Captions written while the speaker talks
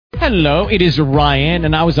Hello, it is Ryan,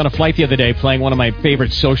 and I was on a flight the other day playing one of my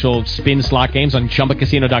favorite social spin slot games on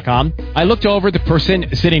ChumbaCasino.com. I looked over at the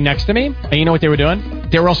person sitting next to me, and you know what they were doing?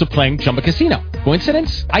 They were also playing Chumba Casino.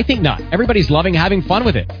 Coincidence? I think not. Everybody's loving having fun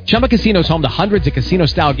with it. Chumba Casino is home to hundreds of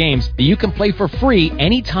casino-style games that you can play for free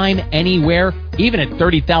anytime, anywhere, even at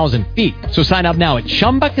 30,000 feet. So sign up now at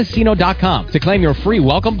ChumbaCasino.com to claim your free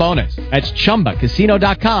welcome bonus. That's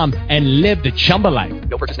ChumbaCasino.com and live the Chumba life.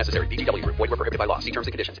 No purchase necessary. VGW. Void where prohibited by law. See terms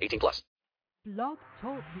and conditions. 18+. Blog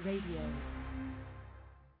Talk Radio.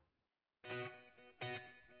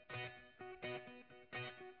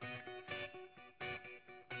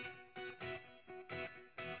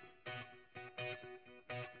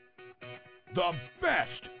 The best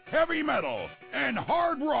heavy metal and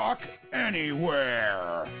hard rock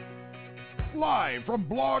anywhere. Live from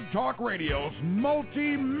Blog Talk Radio's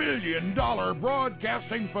multi-million-dollar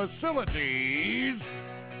broadcasting facilities,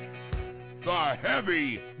 the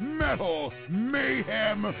Heavy Metal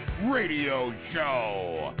Mayhem Radio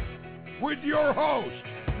Show. With your host,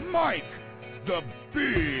 Mike, the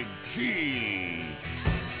Big Cheese.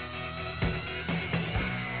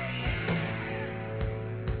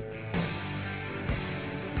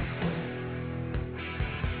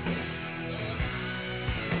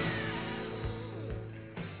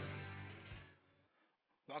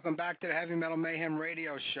 Welcome back to the Heavy Metal Mayhem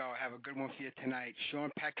Radio Show. I have a good one for you tonight. Sean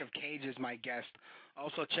Peck of Cage is my guest.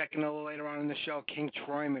 Also checking a little later on in the show, King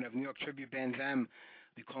Troyman of New York tribute band Them.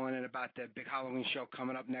 Be calling in about the big Halloween show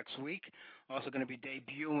coming up next week. Also going to be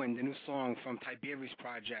debuting the new song from Tiberi's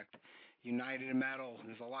project, United in Metal.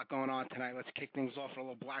 There's a lot going on tonight. Let's kick things off with a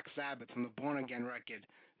little Black Sabbath from the Born Again record,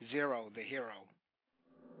 Zero, the Hero.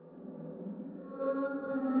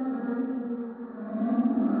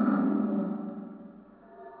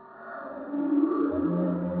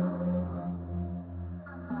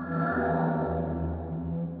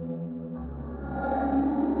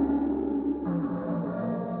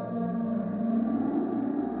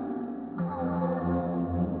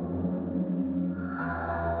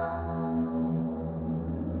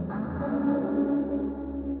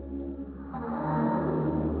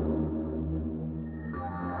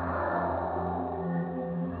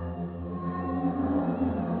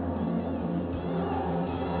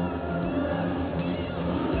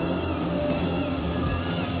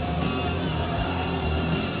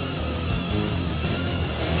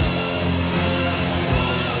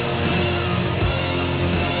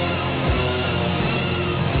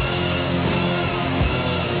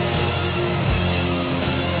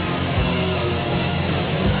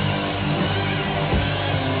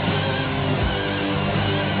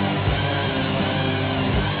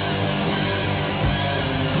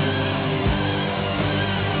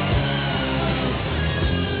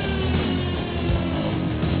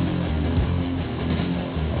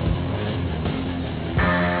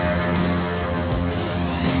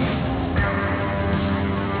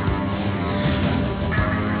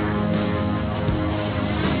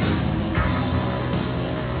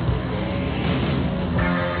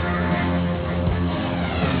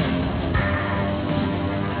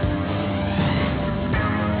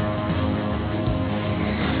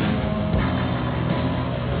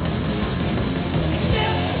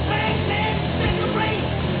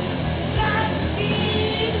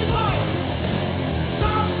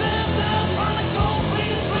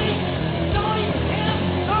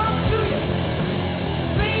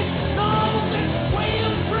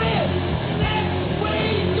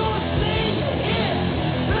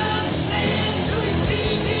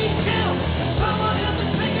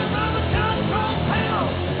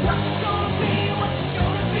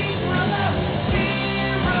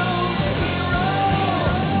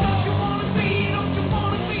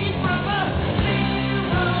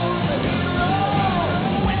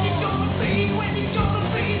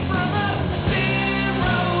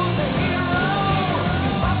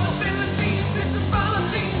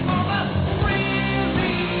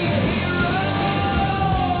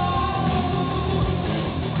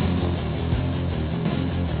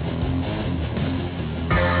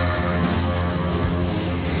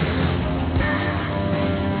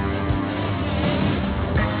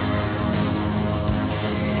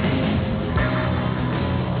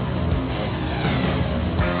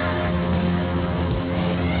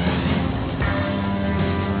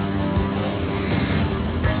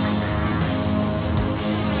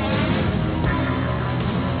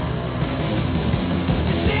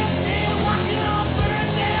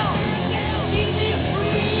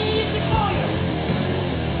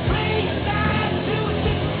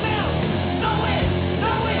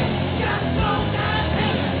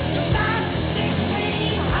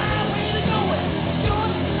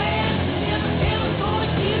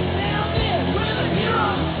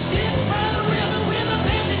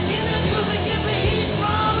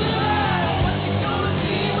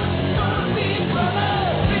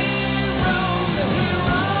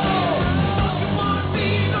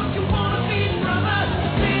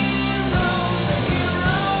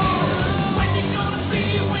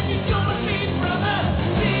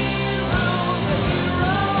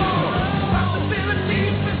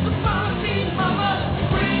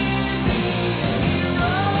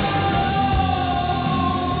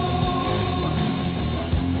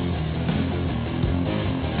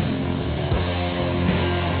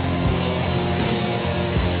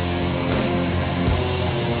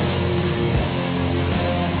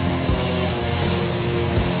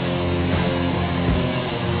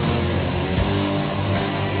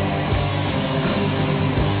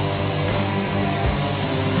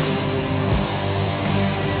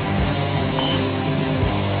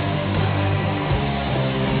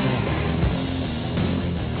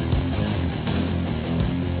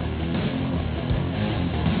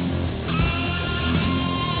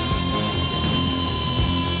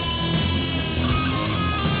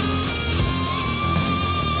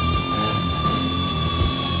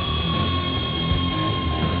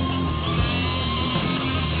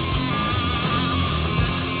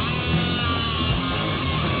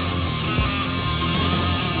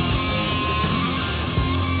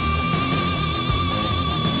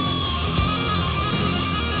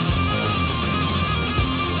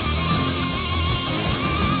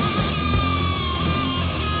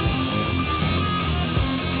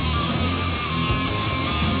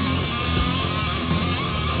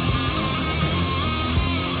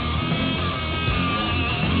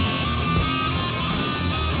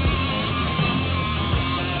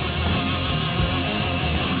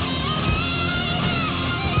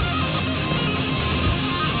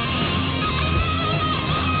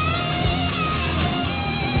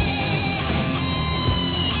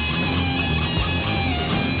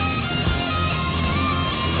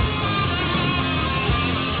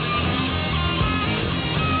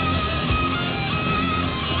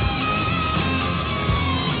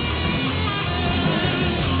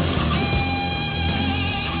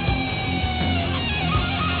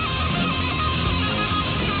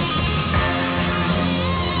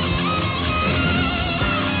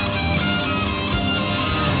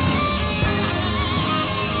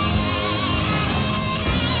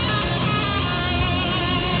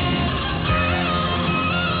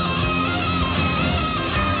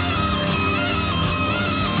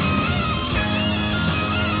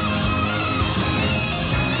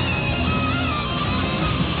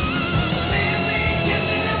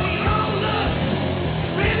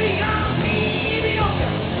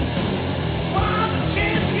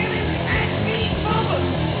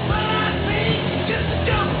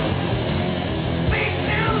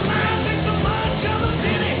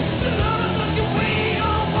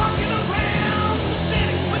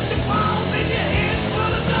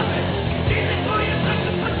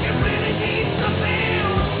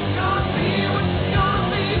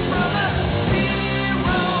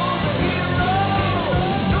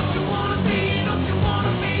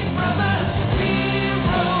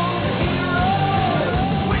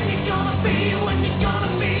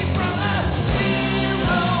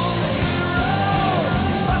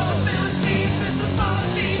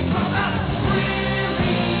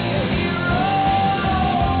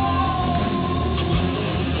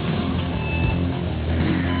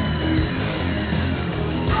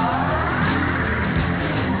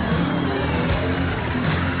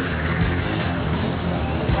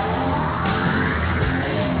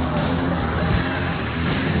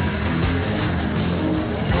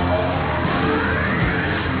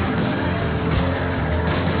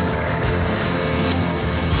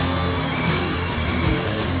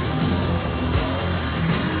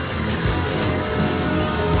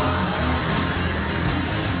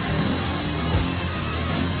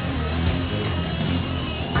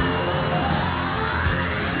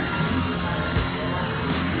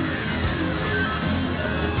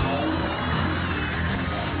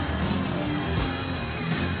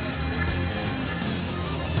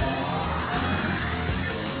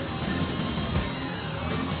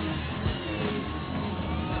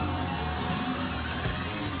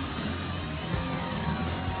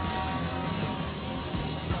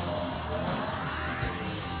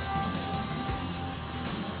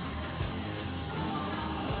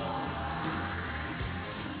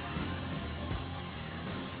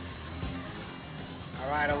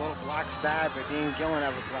 Sabbath, Ian Gillan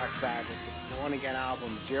of Black Sabbath, the Born Again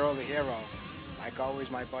album, Zero the Hero. Like always,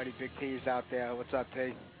 my buddy Big T's out there. What's up,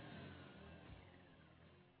 T?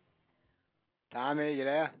 Tommy, you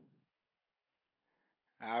there?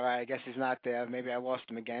 All right, I guess he's not there. Maybe I lost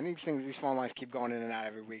him again. These phone lines keep going in and out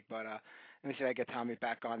every week, but let me see if I get Tommy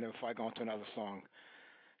back on there before I go into another song.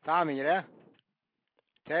 Tommy, you there?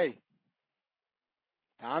 T?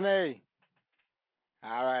 Tommy?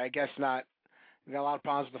 All right, I guess not. We got a lot of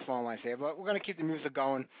problems with the phone lines here, but we're going to keep the music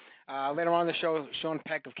going. Later on in the show, Sean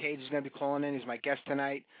Peck of Cage is going to be calling in. He's my guest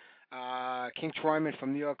tonight. King Troyman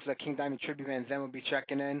from New York's King Diamond Tribute Band Then will be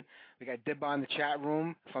checking in. We got Dibba in the chat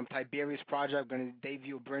room from Tiberius Project. We're going to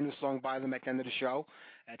debut a brand new song by them at the end of the show.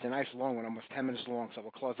 It's a nice long one, almost 10 minutes long, so we'll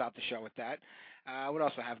close out the show with that. What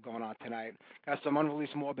else do I have going on tonight? Got some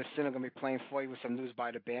unreleased Morbid Sin I'm going to be playing for you with some news by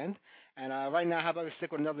the band. And right now, how about we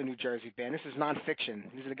stick with another New Jersey band? This is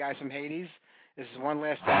Nonfiction. These are the guys from Hades. This is One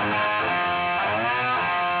Last Time.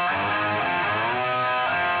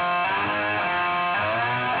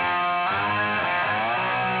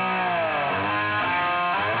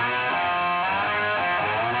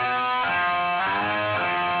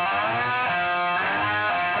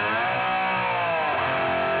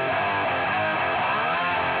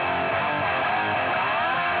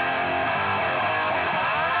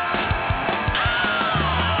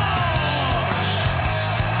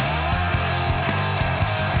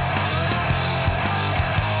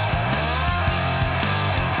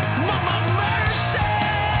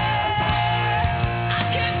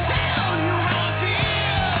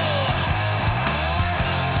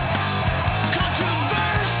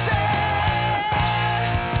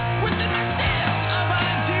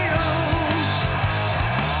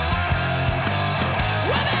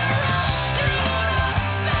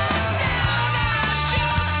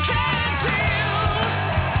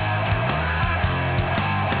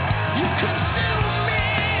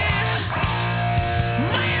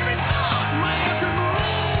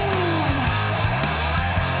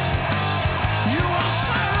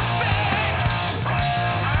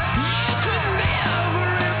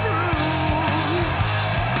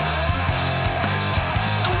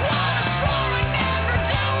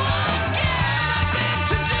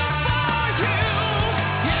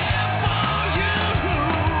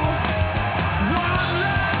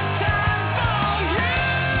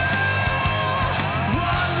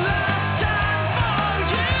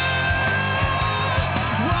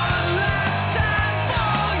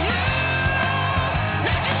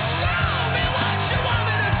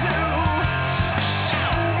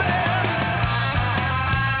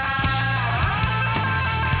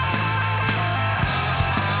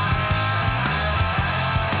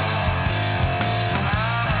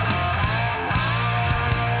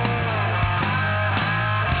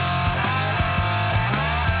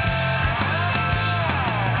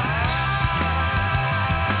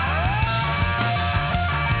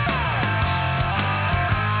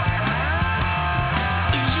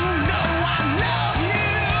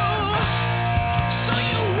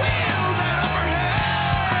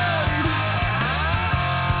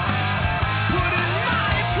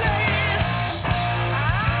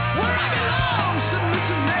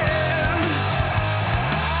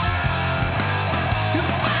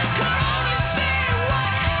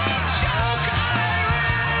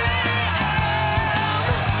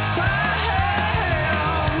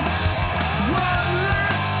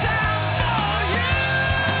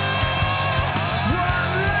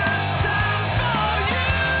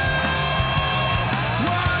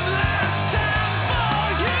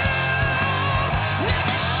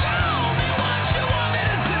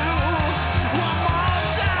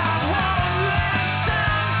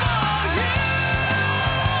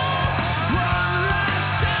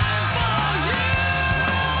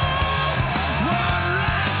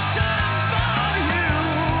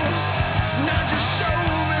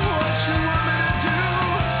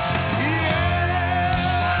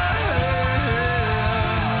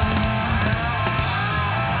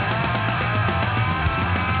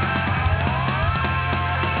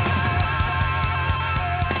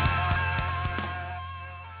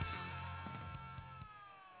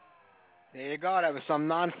 go. That was some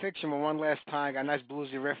non-fiction, but one last time. Got a nice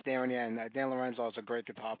bluesy riff there in the end. Dan Lorenzo is a great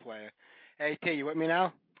guitar player. Hey, T, you with me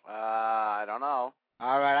now? I don't know.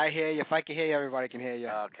 All right, I hear you. If I can hear you, everybody can hear you.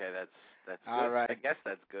 Okay, that's all good. Right. I guess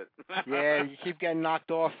that's good. Yeah, you keep getting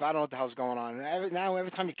knocked off. I don't know what the hell's going on.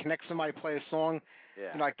 Every time you connect somebody, play a song,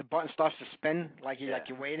 yeah. you know, like the button starts to spin, like you're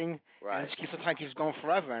waiting. Right. And sometimes keeps going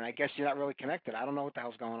forever, and I guess you're not really connected. I don't know what the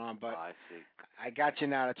hell's going on, but I see. I got you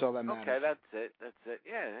now. That's all that matters. Okay, that's it.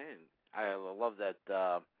 Yeah, I love that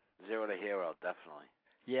Zero to Hero, definitely.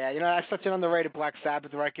 Yeah, you know, that's such an underrated Black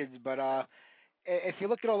Sabbath record, but if you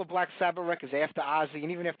look at all the Black Sabbath records after Ozzy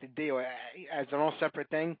and even after Dio as their own separate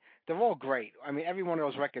thing, they're all great. I mean, every one of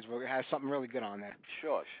those records has something really good on there.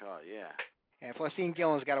 Sure, yeah. And plus, Ian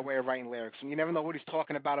Gillan's got a way of writing lyrics. You never know what he's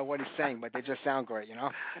talking about or what he's saying, but they just sound great, you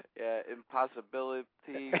know? Yeah,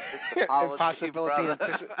 impossibility,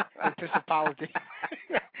 anticipality.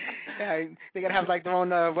 Yeah, they got to have like their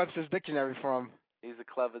own Webster's Dictionary for him. He's a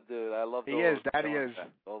clever dude. I love He is.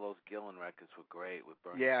 All those Gillan records were great with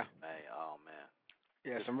Bernie May. Oh, man.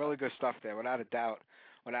 Yeah, some really good stuff there, without a doubt.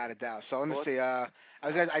 So let me see.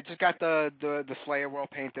 I just got the Slayer World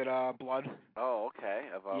Painted Blood. Oh, okay.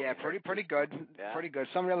 Yeah, pretty good. Yeah. Pretty good.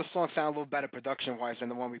 Some of the other songs sound a little better production-wise than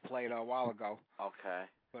the one we played a while ago. Okay.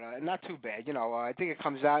 But not too bad. You know, I think it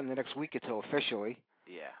comes out in the next week or two officially.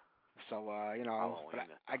 Yeah. So, you know, but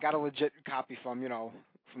I got a legit copy from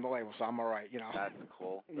the label, so I'm all right, you know. That's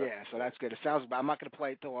cool. Yeah, so that's good. It sounds bad. I'm not going to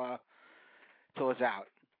play it till it's out.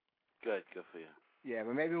 Good for you. Yeah,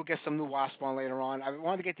 but maybe we'll get some new Wasp on later on. I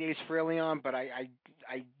wanted to get the Ace Frehley on, but I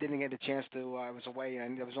didn't get a chance to. I was away,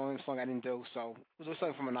 and there was only a song I didn't do, so it was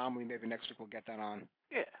something from Anomaly. Maybe next week we'll get that on.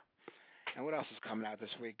 Yeah. And what else is coming out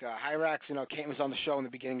this week? Hyrax, you know, Kate was on the show in the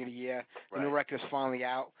beginning of the year. The new record is finally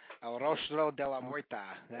out. El Rostro de la Muerta.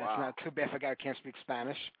 That's not too bad for a guy who can't speak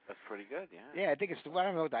Spanish. That's pretty good, yeah. Yeah, I think it's, I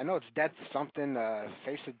don't know, I know it's death something,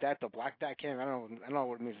 face of death or black death. I don't know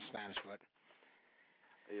what it means in Spanish, but.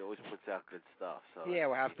 He always puts out good stuff. So yeah,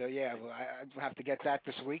 we'll have to. Yeah, we'll have to get that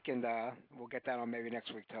this week, and we'll get that on maybe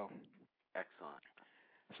next week too. Excellent.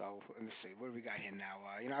 So let me see, what do we got here now?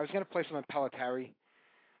 You know, I was gonna play some Pelletary,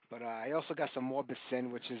 but I also got some Morbid Sin,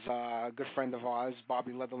 which is a good friend of ours,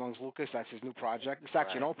 Bobby Leatherlungs Lucas. That's his new project. It's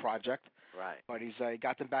actually an old project. Right. But he's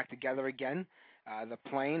got them back together again. They're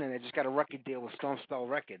playing, and they just got a record deal with Stone Spell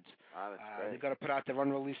Records. Oh, that's great. They're gonna put out their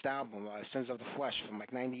unreleased album, Sins of the Flesh, from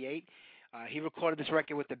like '98. He recorded this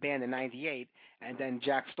record with the band in '98, and then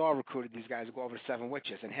Jack Starr recruited these guys to go over to Seven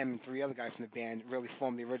Witches, and him and three other guys from the band really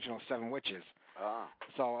formed the original Seven Witches. Oh.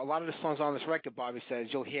 So a lot of the songs on this record, Bobby says,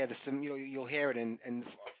 you'll hear you'll hear it in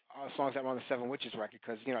songs that were on the Seven Witches record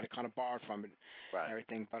because they kind of borrowed from it and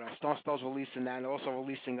everything. But Stone Spell's releasing that, and they're also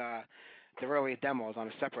releasing the earlier demos on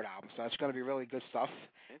a separate album. So that's going to be really good stuff.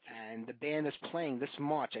 And the band is playing this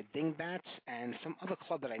March at Dingbats and some other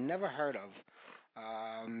club that I never heard of.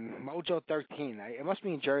 Mojo 13. It must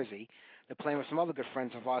be in Jersey. They're playing with some other good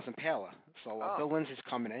friends of ours in Pala. So Bill Lindsay's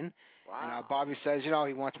coming in. Wow. And Bobby says, he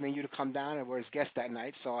wants me and you to come down, and we're his guest that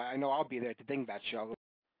night. So I know I'll be there at the Dingbat show.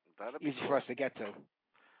 That'll be easy for us to get to.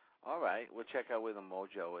 All right. We'll check out where the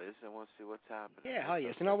Mojo is, and we'll see what's happening. Yeah, hell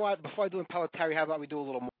yes. You know what? Before I do Pelletary, how about we do a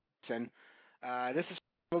little more? This is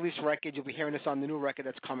a release record. You'll be hearing this on the new record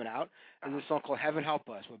that's coming out. And this song called Heaven Help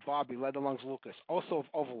Us with Bobby Leatherlungs Lucas, also of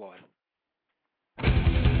Overlord.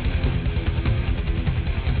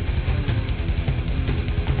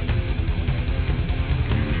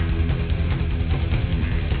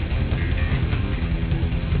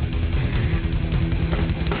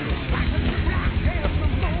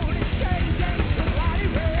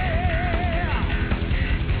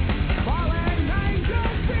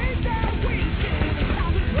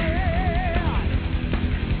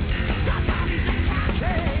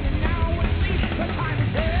 Now it's the time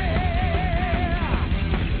of day.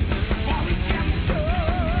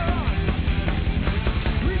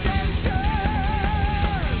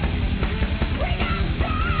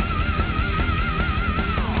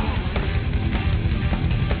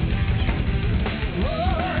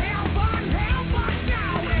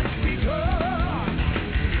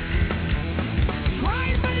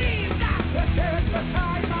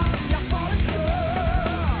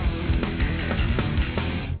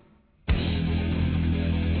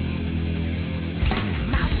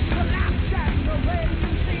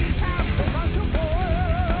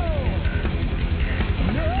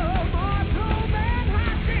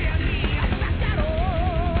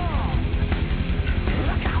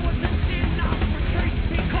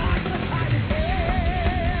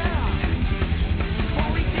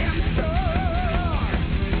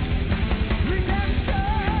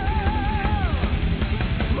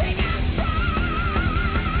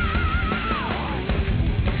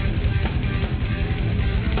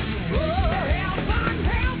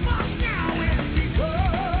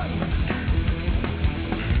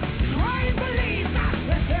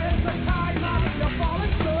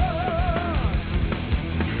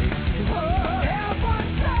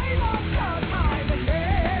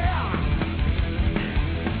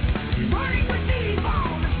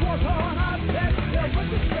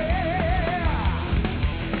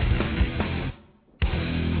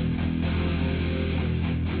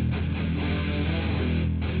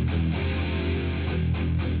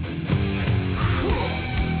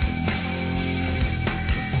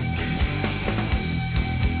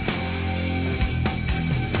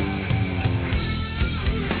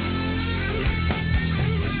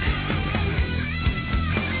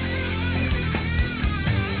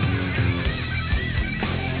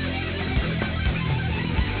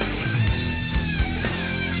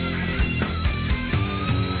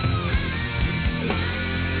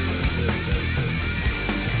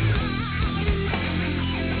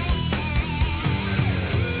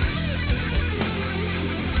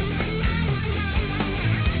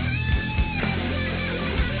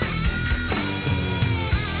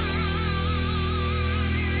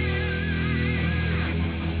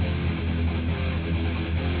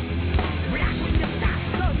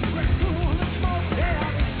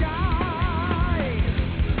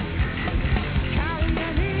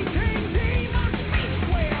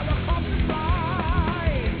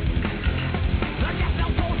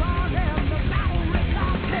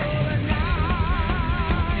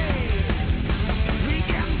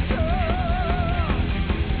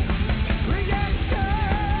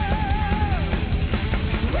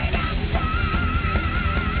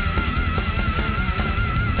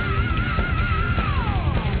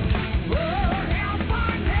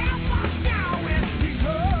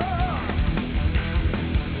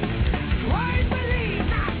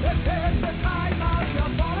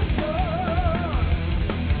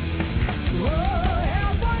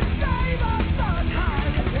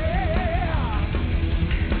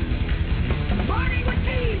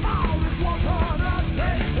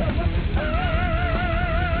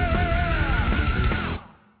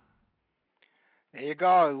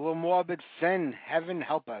 go. A little Morbid Sin. Heaven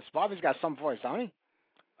help us. Bobby's got some voice, don't he?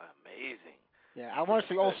 Amazing. Yeah, I want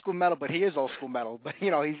to say old school metal, but he is old school metal. But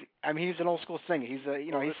he's an old school singer. He's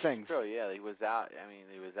he sings. True, yeah, he was out. I mean,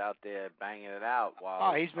 he was out there banging it out while.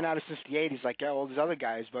 Oh, he's been out since the '80s, like all these other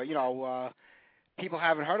guys. But people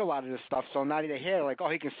haven't heard a lot of this stuff, so now they hear like, oh,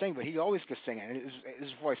 he can sing, but he always could sing, and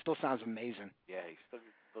his voice still sounds amazing. Yeah, he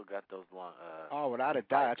still got those long. Oh, without a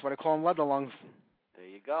doubt, that's why they call him leather lungs. There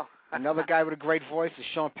you go. Another guy with a great voice is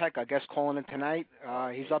Sean Peck, I guess, calling in tonight.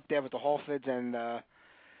 He's up there with the Halfords and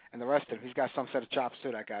the rest of them. He's got some set of chops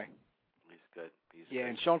too, that guy. He's good. Yeah,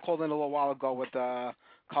 and Sean called in a little while ago with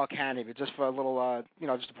Carl Candy, but just for a little,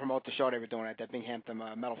 just to promote the show they were doing at that Binghamton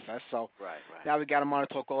Metal Fest. So right. Now we got him on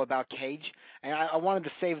to talk all about Cage. And I wanted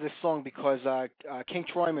to save this song because King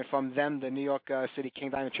Troyman from them, the New York City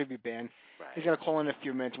King Diamond Tribute Band, he's going to call in a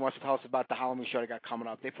few minutes and wants to tell us about the Halloween show they got coming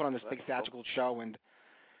up. They put on this big theatrical show, and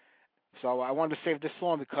so I wanted to save this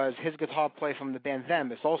song because his guitar player from the band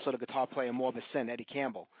Them is also the guitar player in Morbid Sin, Eddie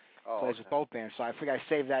Campbell. Plays with both bands, so I figured I'd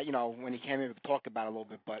save that, when he came in, we could talk about it a little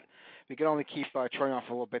bit, but we could only keep Troy on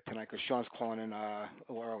for a little bit tonight because Sean's calling in a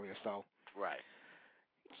little earlier, so. Right.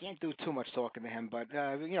 Can't do too much talking to him, but,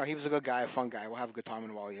 he was a good guy, a fun guy. We'll have a good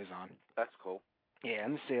time while he is on. That's cool. Yeah,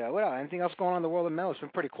 let me see. What else? Anything else going on in the world of metal? It's been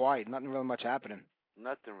pretty quiet. Nothing really much happening.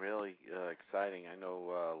 Nothing really exciting. I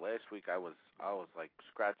know last week I was like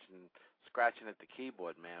scratching at the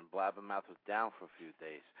keyboard, man. Blabbermouth was down for a few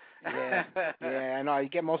days. Yeah, I know. You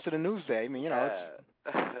get most of the news there. I mean,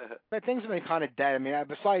 but things have been kind of dead. I mean,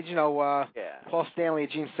 besides, Paul Stanley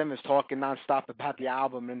and Gene Simmons talking nonstop about the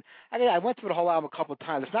album, and I went through the whole album a couple of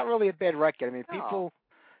times. It's not really a bad record. I mean, people,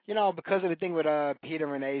 because of the thing with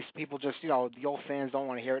Peter and Ace, people just, the old fans don't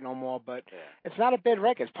want to hear it no more. But it's not a bad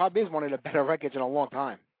record. It probably is one of the better records in a long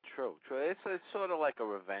time. True. It's sort of like a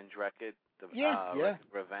revenge record.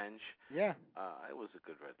 Revenge. Yeah. It was a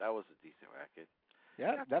good record. That was a decent record.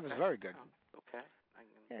 Yeah, that was very good. Okay.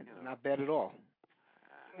 Not bad at all.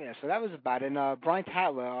 Yeah, so that was about it. And Brian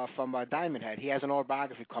Tatler from Diamond Head, he has an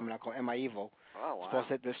autobiography coming out called Am I Evil? Oh, wow.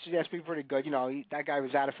 Supposed to, that's pretty good. That guy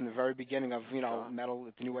was at it from the very beginning of, metal,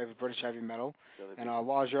 the new wave of British heavy metal. And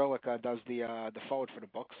Lars Ulrich does the forward for the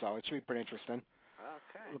book, so it should be pretty interesting.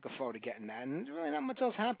 Okay. Looking forward to getting that. And really not much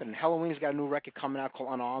else happening. Halloween's got a new record coming out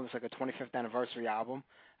called Unarmed. It's like a 25th anniversary album.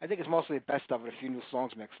 I think it's mostly the best of it, a few new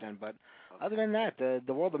songs mixed in. But other than that,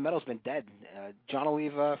 the world of metal's been dead. John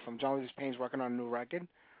Oliva from John Oliva's Pain's working on a new record.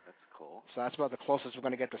 That's cool. So that's about the closest we're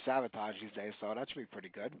going to get to Sabotage these days, so that should be pretty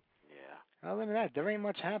good. Yeah. Other than that, there ain't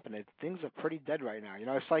much happening. Things are pretty dead right now.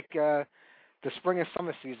 It's like the spring and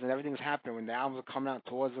summer season, everything's happening when the albums are coming out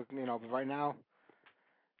towards, but right now,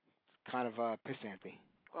 it's kind of piss-anty.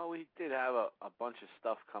 Well, we did have a bunch of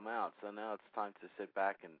stuff come out, so now it's time to sit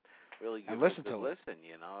back and really give listen it a listen,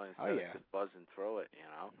 instead of just buzzing through it,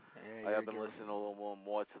 Yeah, I've been listening a little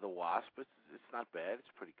more to the Wasp. It's not bad. It's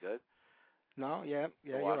pretty good. No, yeah,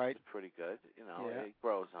 you're right. It's pretty good. It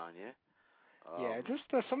grows on you. Just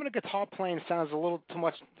some of the guitar playing sounds a little too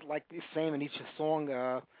much like the same in each song.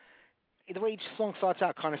 The way each song starts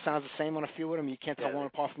out kind of sounds the same on a few of them. You can't tell one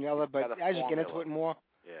apart from the other, but as you get into it more,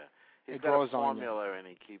 He's it got grows a formula on you. and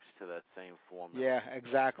he keeps to that same formula. Yeah,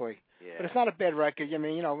 exactly. Yeah. But it's not a bad record. I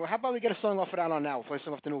mean, how about we get a song off of that on now? We'll play a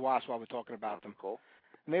song off the new Wasp while we're talking about them. Cool.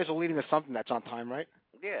 May as well lead into something that's on time, right?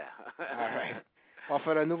 Yeah. All right. Off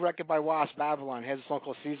of the new record by Wasp, Babylon, here's a song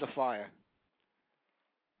called Seas of Fire.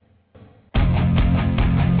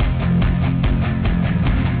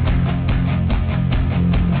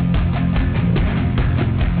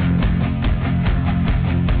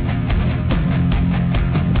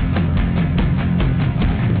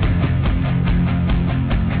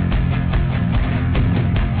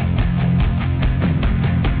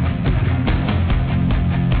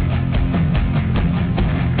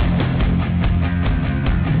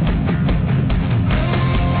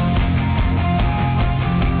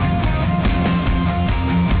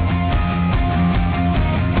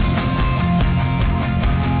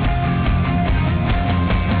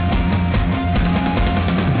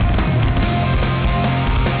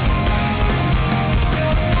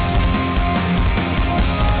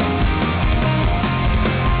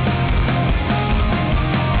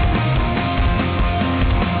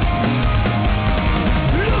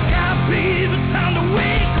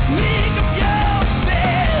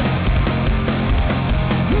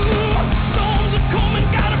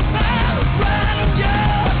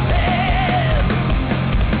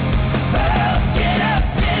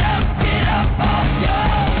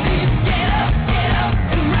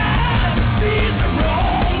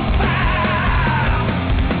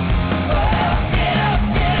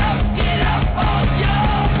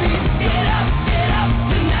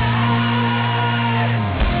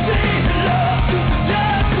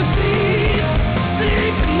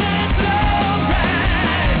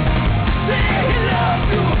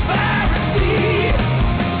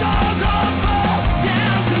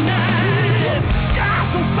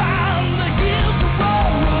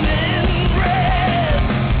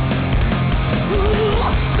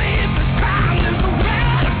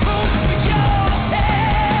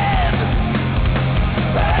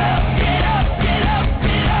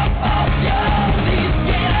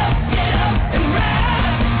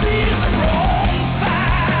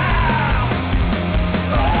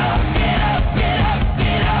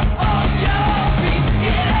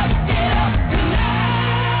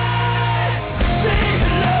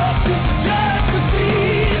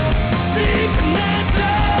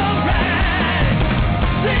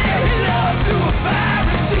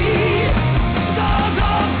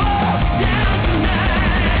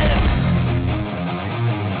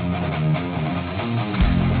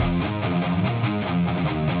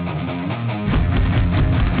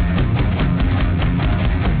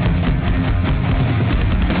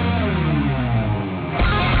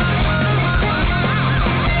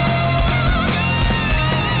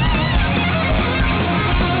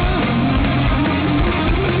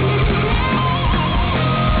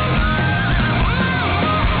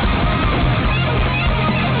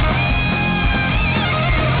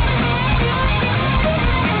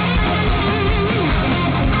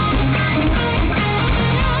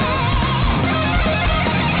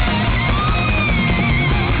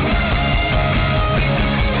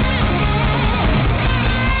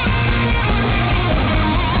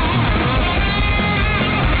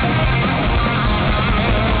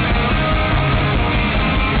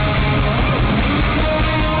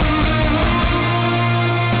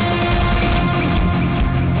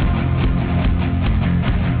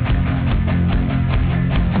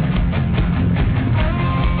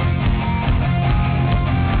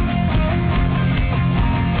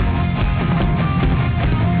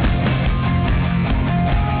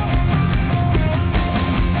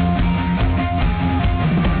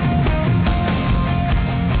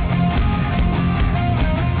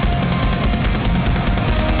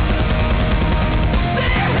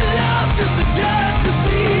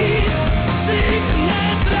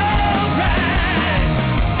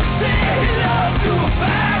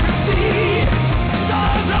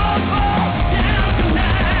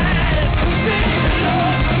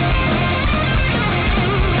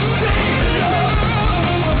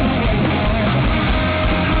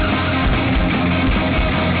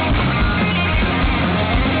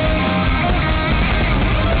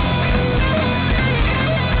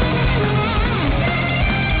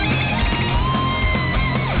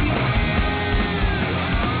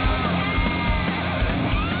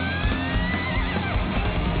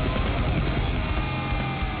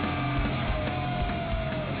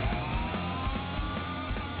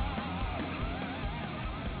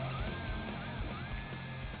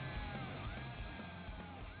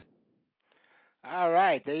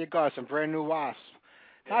 right. There you go. Some brand new Wasp.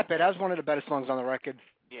 Not bad. That was one of the better songs on the record.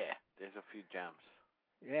 Yeah, there's a few gems.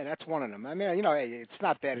 Yeah, that's one of them. I mean, hey, it's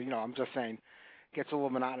not bad. I'm just saying, it gets a little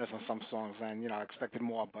monotonous on some songs, and I expected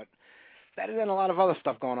more, but better than a lot of other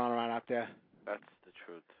stuff going on around out there. That's the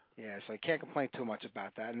truth. Yeah, so I can't complain too much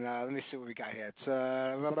about that. And let me see what we got here. It's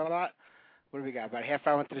what do we got? About a half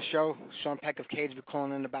hour into the show. Sean Peck of Cage will be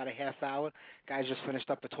calling in about a half hour. Guys just finished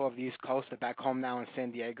up a tour of the East Coast. They're back home now in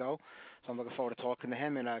San Diego, so I'm looking forward to talking to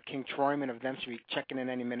him. And King Troyman of them should be checking in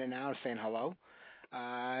any minute now, saying hello.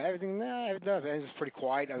 Everything is pretty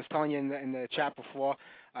quiet. I was telling you in the chat before,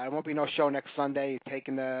 there won't be no show next Sunday.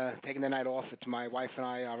 Taking the night off. It's my wife and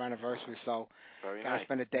I, our anniversary, so Very gotta nice.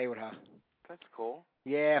 spend a day with her. That's cool.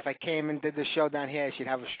 Yeah, if I came and did the show down here, she'd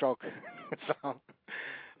have a stroke. So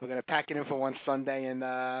we're gonna pack it in for one Sunday and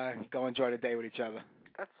go enjoy the day with each other.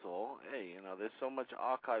 That's all. Hey, there's so much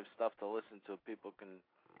archive stuff to listen to. People can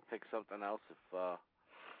pick something else if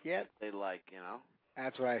they like.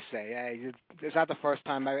 That's what I say. Hey, it's not the first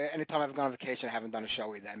time. Anytime I've gone on vacation, I haven't done a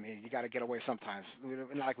show either. I mean, you got to get away sometimes.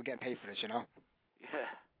 It's not like we're getting paid for this, Yeah.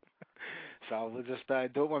 So we'll just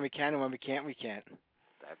do it when we can, and when we can't, we can't.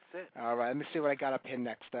 That's it. All right, let me see what I got up here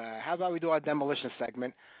next. How about we do our demolition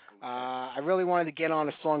segment? I really wanted to get on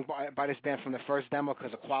a song by this band from the first demo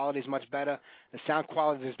because the quality is much better. The sound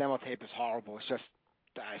quality of this demo tape is horrible. It's just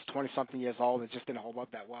it's 20-something years old. It just didn't hold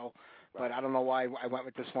up that well. Right. But I don't know why I went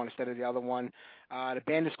with this one instead of the other one. The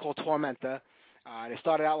band is called Tormentor. They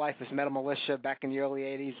started out life as Metal Militia back in the early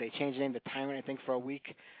 80s. They changed the name to Tyrant, I think, for a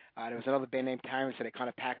week. There was another band named Tyrant, so they kind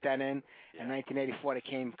of packed that in. Yeah. In 1984, they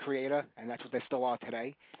came Creator, and that's what they still are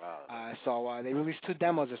today. Wow. So they released 2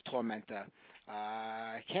 demos as Tormentor.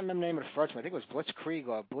 I can't remember the name of the first one. I think it was Blitzkrieg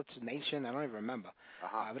or Blitz Nation. I don't even remember.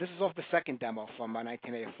 But this is off the second demo from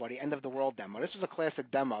 1984, the End of the World demo. This is a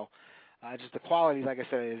classic demo. Just the quality, like I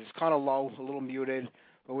said, is kind of low, a little muted.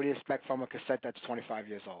 But what do you expect from a cassette that's 25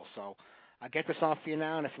 years old? So I'll get this on for you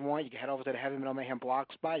now, and if you want, you can head over to the Heavy Metal Mayhem blog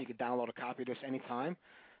spot. You can download a copy of this anytime.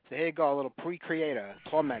 So here you go, a little pre-Creator,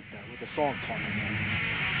 Tormentor, with the song Tormentor.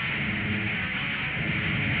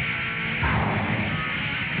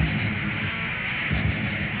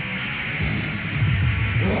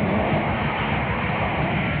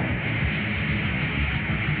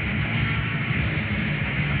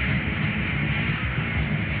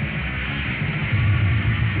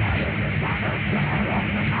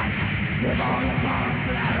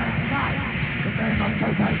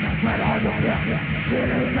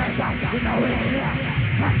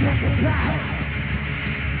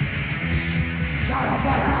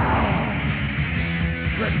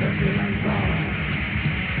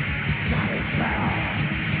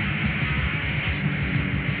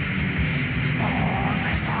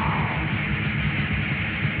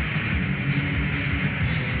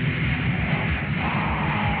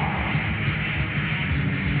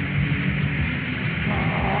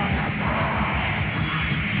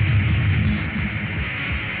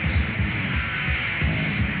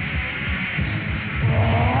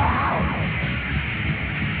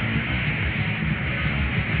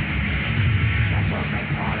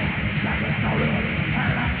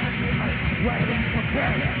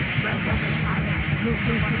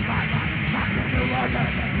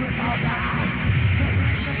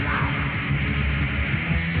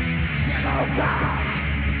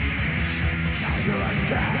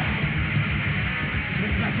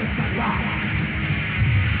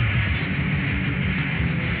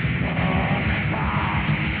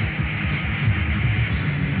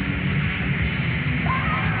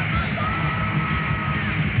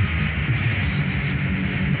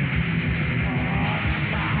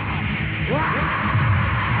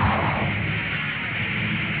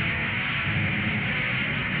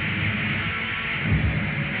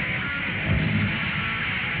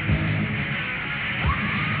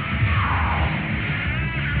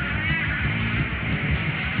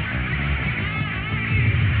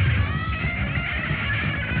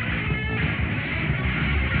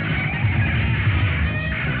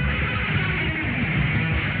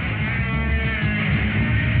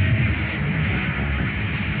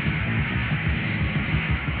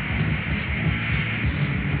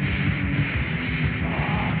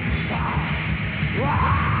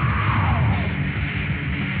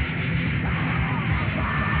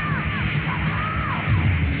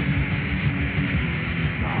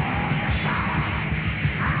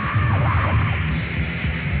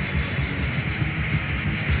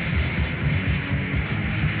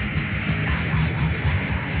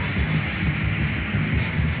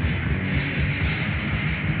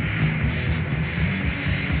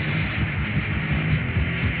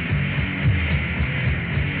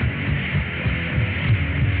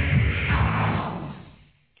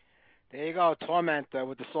 out Torment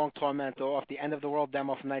with the song Tormentor off the End of the World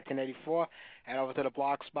demo from 1984. Head over to the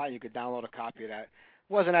blog spot. You could download a copy of that. It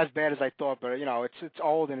wasn't as bad as I thought, but, it's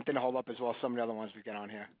old and it didn't hold up as well as some of the other ones we get on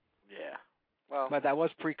here. Yeah. Well, but that was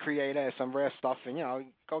pre-created, some rare stuff, and,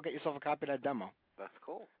 go get yourself a copy of that demo. That's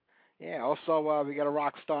cool. Yeah, also, we got a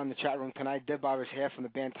rock star in the chat room tonight. Dibbar is here from the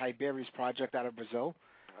band Tiberius Project out of Brazil.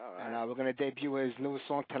 All right. And we're going to debut his newest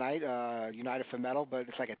song tonight, United for Metal, but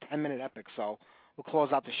it's like a 10-minute epic, so we'll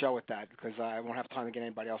close out the show with that because I won't have time to get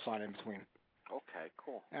anybody else on in between. Okay,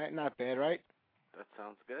 cool. All right, not bad, right? That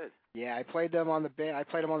sounds good. Yeah, I played them on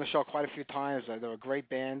the show quite a few times. They're a great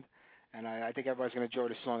band, and I think everybody's going to enjoy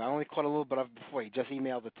the song. I only caught a little bit of it before. He just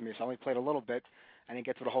emailed it to me, so I only played a little bit. I didn't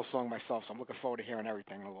get to the whole song myself, so I'm looking forward to hearing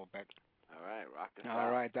everything in a little bit. All right, rock it.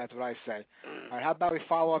 All right, that's what I say. All right, how about we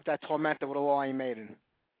follow up that Tormentor with a little Iron Maiden?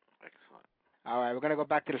 Excellent. All right, we're going to go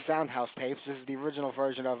back to the Soundhouse tapes. This is the original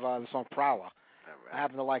version of the song Prowler. All right. I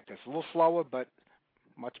happen to like this. A little slower, but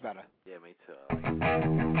much better. Yeah, me too.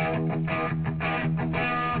 I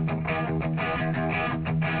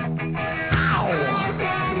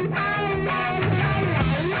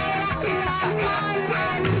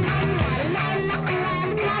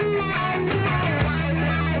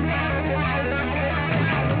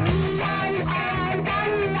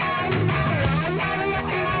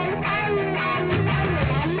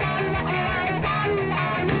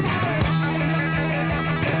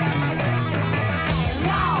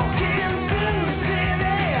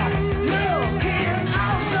Look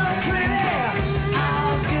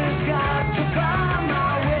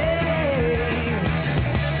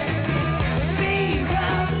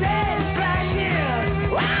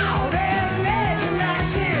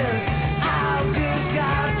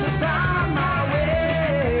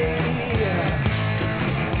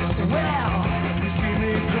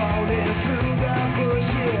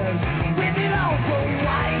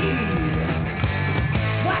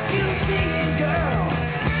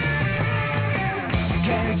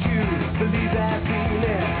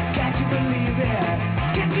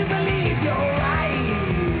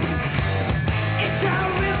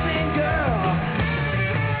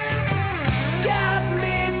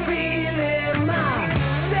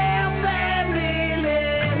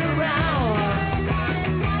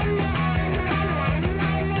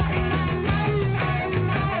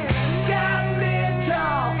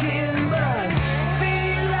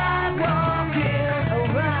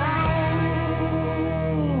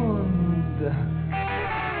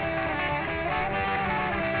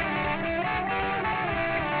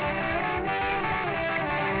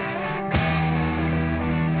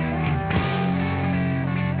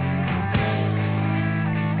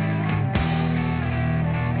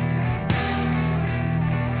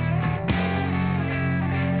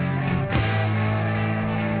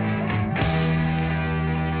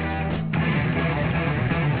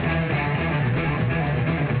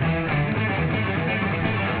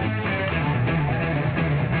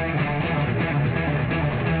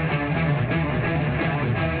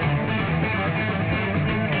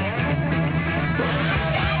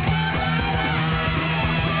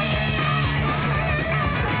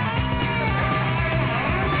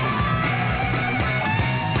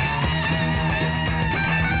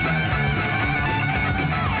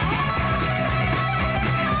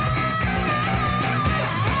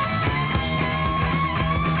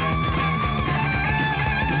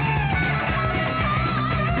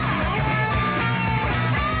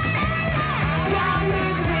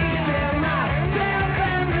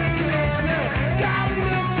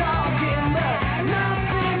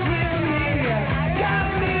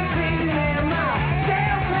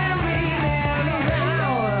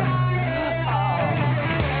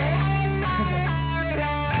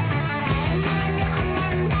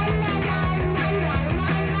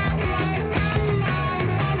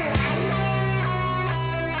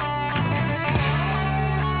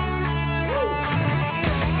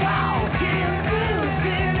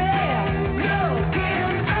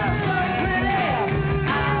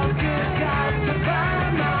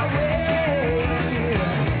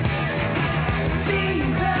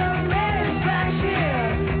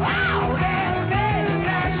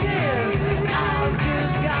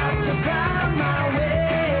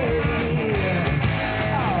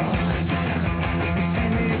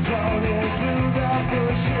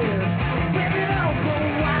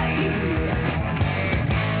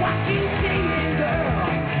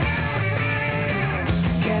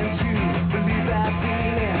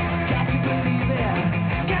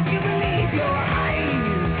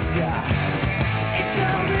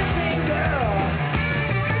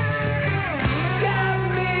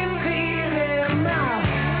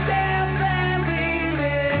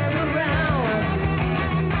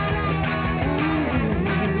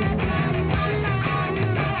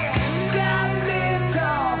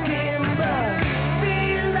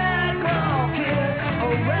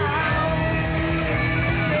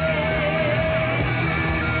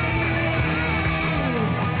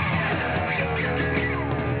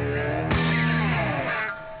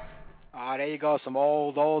go. Some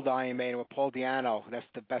old Iron Maiden with Paul Di'Anno. That's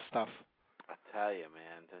the best stuff. I tell you,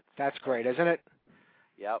 man. That's great, isn't it?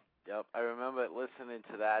 Yep. I remember listening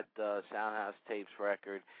to that Soundhouse Tapes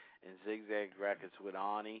record and Zigzag Records with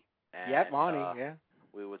Arnie. And, Arnie, yeah.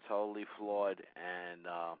 We were totally floored, and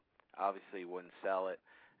obviously wouldn't sell it.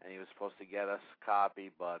 And he was supposed to get us a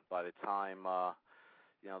copy, but by the time,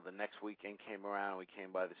 the next weekend came around, we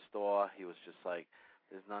came by the store, he was just like,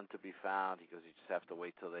 there's none to be found. He goes, you just have to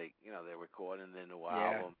wait till they're recording the new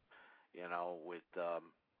album, with, and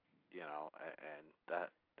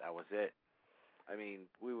that was it. I mean,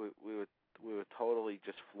 we were totally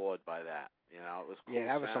just floored by that. It was cool. Yeah,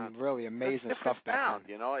 that was some really amazing stuff back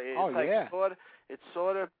then. It's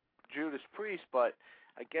sort of Judas Priest, but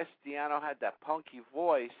I guess Di'Anno had that punky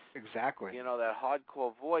voice. Exactly. That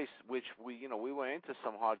hardcore voice, which we were into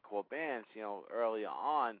some hardcore bands, earlier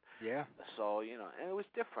on. Yeah. So, and it was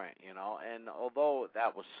different, and although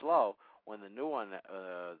that was slow, when the new one,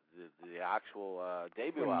 the actual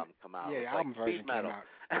debut album come out, it was album like speed metal.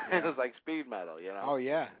 It was like speed metal, Oh,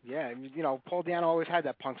 yeah. Paul Di'Anno always had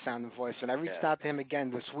that punk sounding voice, and I reached out to him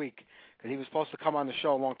again this week, because he was supposed to come on the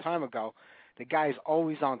show a long time ago. The guy's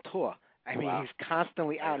always on tour. I mean, he's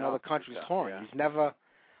constantly out in other countries touring. He's never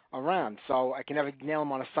around, so I can never nail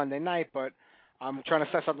him on a Sunday night, but I'm trying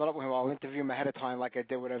to set something up with him. I'll interview him ahead of time like I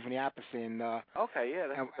did with Vinny Appice, and that's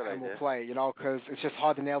a good idea. We'll play, because it's just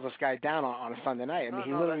hard to nail this guy down on a Sunday night. I mean,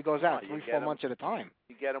 he literally goes out 3-4 months at a time.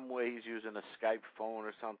 You get him where he's using a Skype phone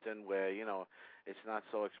or something where, it's not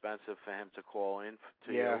so expensive for him to call in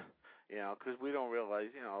to you. Because we don't realize,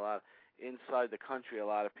 a lot inside the country, a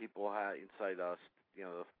lot of people have, inside us,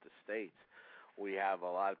 the States, we have a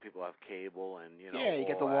lot of people have cable and you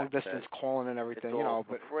get the long distance calling and everything, it's all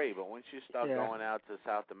for free. But once you start going out to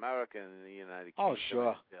South America and the United Kingdom, sure.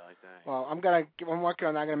 Like that. Well, I'm working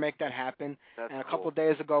on that. I'm gonna make that happen. That's and a cool. couple of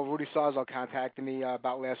days ago, Rudy Sarzo contacted me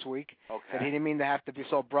about last week. Okay. Said he didn't mean to have to be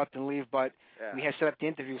so abrupt and leave, but we had set up the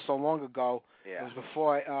interview so long ago. Yeah. It was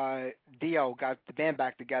before Dio got the band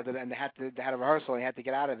back together, and they had a rehearsal, and he had to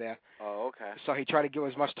get out of there. Oh, okay. So he tried to give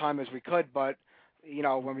as much time as we could, but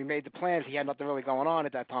when we made the plans, he had nothing really going on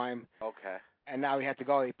at that time. Okay. And now he had to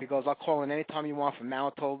go. He goes, I'll call in any time you want from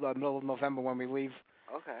now until the middle of November when we leave.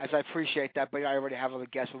 Okay. As I appreciate that, but I already have other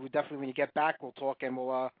guests. But we definitely, when you get back, we'll talk, and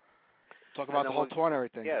we'll talk about the whole tour and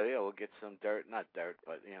everything. Yeah, we'll get some dirt, not dirt,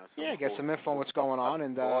 but, get some info on what's going on.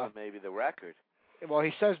 And maybe the record. Well,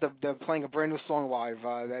 he says they're playing a brand new song live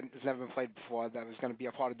that has never been played before. That was going to be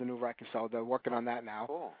a part of the new record, so they're working on that now.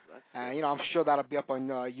 Cool. And I'm sure that'll be up on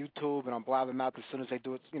YouTube and on Blabbermouth as soon as they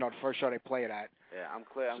do it. The first show they play it at. Yeah, I'm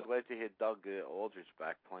glad to hear Doug Aldrich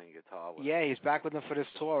back playing guitar with he's back with them for this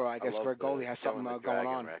tour. I guess Greg Goldie has something going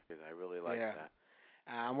on. Record. I really like that.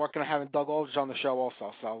 I'm working on having Doug Aldrich on the show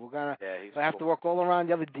also, so we're gonna have to work all around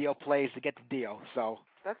the other Dio plays to get the Dio. So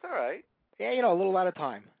that's all right. Yeah, a little at a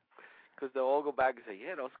time. Because they'll all go back and say,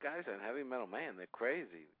 those guys are in heavy metal, man, they're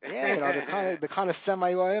crazy. They're kind of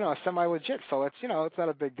semi legit. So it's it's not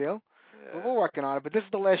a big deal. Yeah. But we're working on it. But this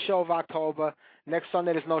is the last show of October. Next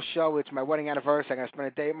Sunday there's no show. It's my wedding anniversary. I'm gonna spend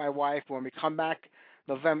a day with my wife. When we come back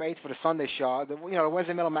November 8th for the Sunday show, the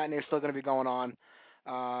Wednesday Metal Matinee is still gonna be going on.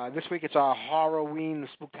 This week it's our Horrorween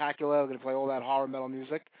Spooktacular. We're gonna play all that horror metal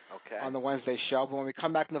music on the Wednesday show. But when we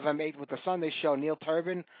come back November 8th with the Sunday show, Neil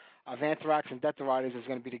Turbin of Anthrax and Death Riders is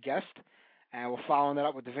going to be the guest, and we're following that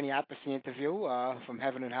up with the Vinny Appice interview from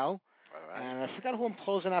Heaven and Hell. All right. And I forgot who I'm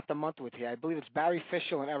closing out the month with here. I believe it's Barry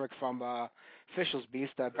Fischel and Eric from Fischel's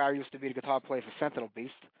Beast. Barry used to be the guitar player for Sentinel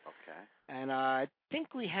Beast. Okay. And I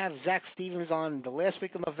think we have Zach Stevens on the last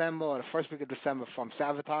week of November or the first week of December from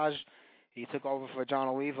Savatage. He took over for John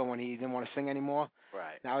Oliva when he didn't want to sing anymore.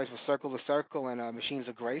 Right. Now he's with Circle to Circle and Machines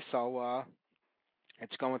of Grace. So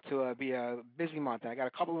it's going to be a busy month. I got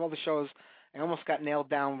a couple of other shows. I almost got nailed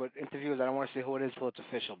down with interviews. I don't want to say who it is till it's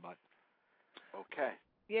official, but. Okay.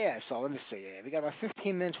 Yeah, so let me see. We got about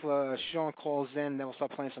 15 minutes where Sean calls in. Then we'll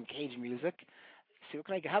start playing some Cage music. See, what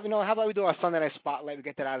can I get? How about we do our Sunday Night Spotlight? We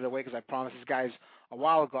get that out of the way because I promised these guys a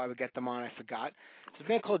while ago I would get them on. I forgot. It's a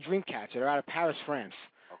band called Dreamcatcher. They're out of Paris, France.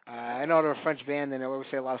 Okay. I know they're a French band, and they always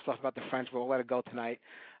say a lot of stuff about the French, but we'll let it go tonight.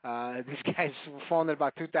 These guys were formed in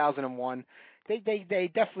about 2001. They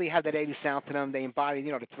definitely have that 80s sound to them. They embody,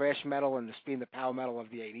 the thrash metal and the speed and the power metal of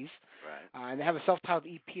the 80s. Right. And they have a self-titled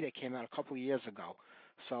EP that came out a couple of years ago.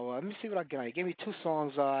 So let me see what I get. He gave me 2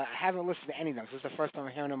 songs. I haven't listened to any of them. This is the first time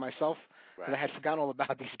I'm hearing them myself. Right. But I had forgotten all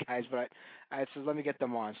about these guys, but I said, let me get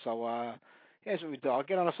them on. So here's what we do. I'll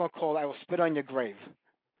get on a song called I Will Spit on Your Grave.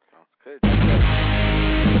 Sounds good.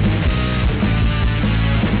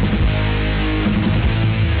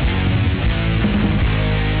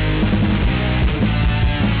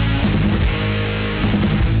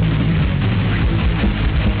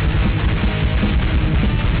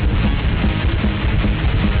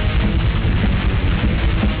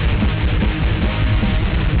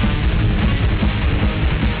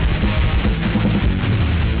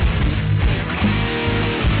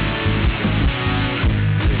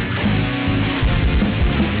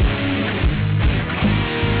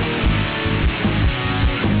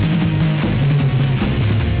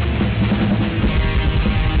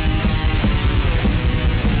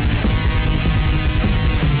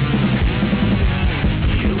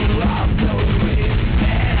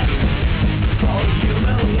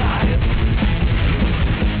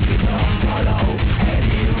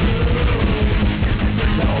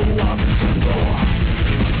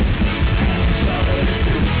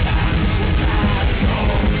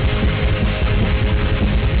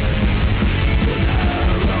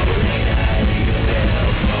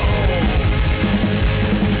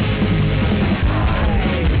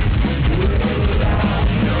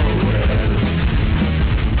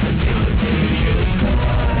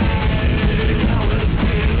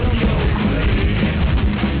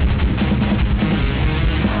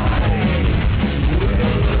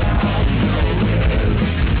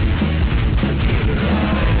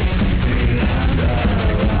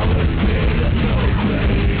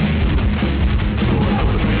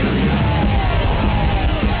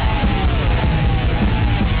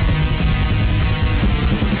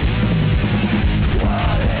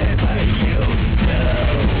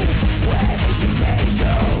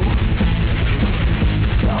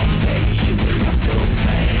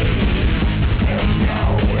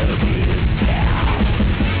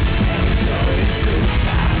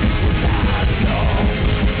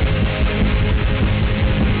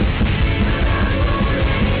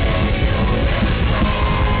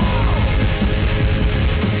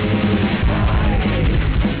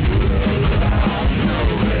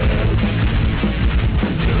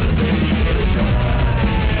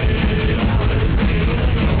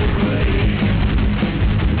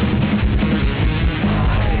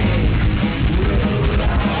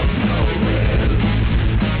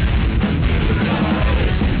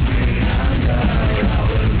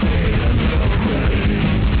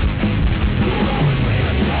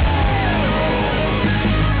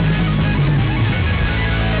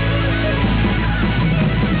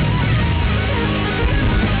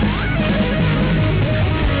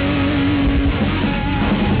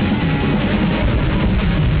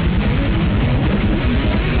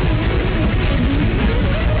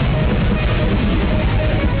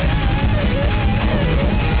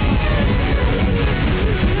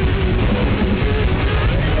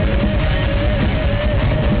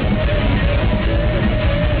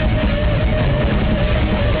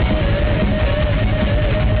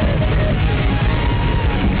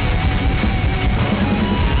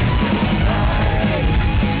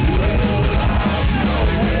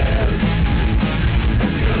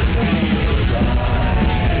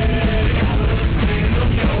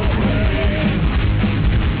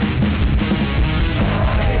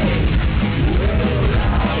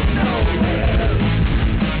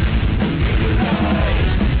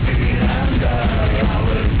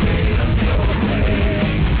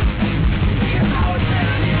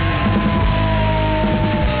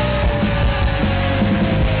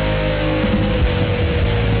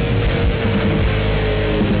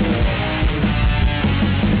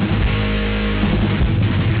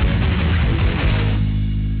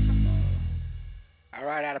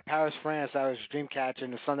 right, out of Paris, France, that was Dreamcatcher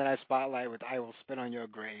in the Sunday Night Spotlight with I Will Spit on Your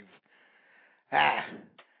Grave. Ah.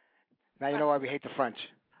 Now you know why we hate the French.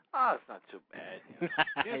 Oh, it's not too bad. You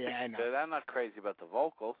know. Yeah, I know. Good. I'm not crazy about the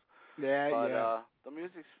vocals. Yeah, but, yeah. The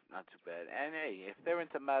music's not too bad. And, hey, if they're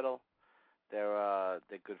into metal, they're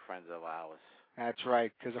good friends of ours. That's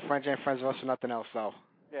right, because the French ain't friends with us for nothing else, though.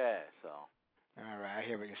 Yeah, so. All right, I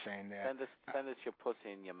hear what you're saying there. Send us your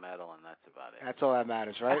pussy and your metal, and that's about it. That's all that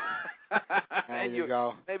matters, right? There you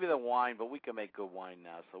go. Maybe the wine, but we can make good wine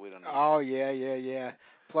now, so we don't need Oh, yeah.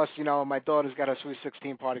 Plus, you know, my daughter's got her Sweet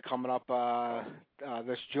 16 party coming up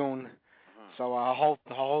this June. Mm-hmm. So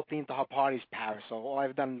the whole theme to her party is Paris. So all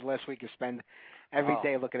I've done last week is spend every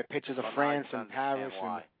day looking at pictures of France and Paris.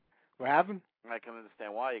 Why. And what happened? I can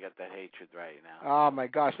understand why you got that hatred right now. Oh my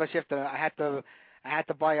God! Especially after I had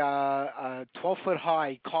to buy a 12-foot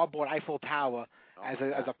high cardboard Eiffel Tower as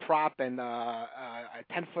a prop and a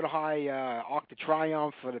 10-foot high Arc de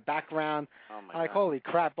Triomphe for the background. Oh my I'm like, God. holy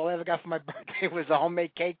crap! All I ever got for my birthday was a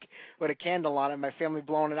homemade cake with a candle on it. My family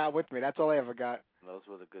blowing it out with me. That's all I ever got. Those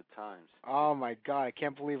were the good times. Oh my God! I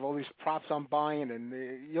can't believe all these props I'm buying, and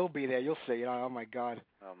you'll be there. You'll see. Oh my God!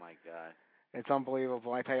 Oh my God! It's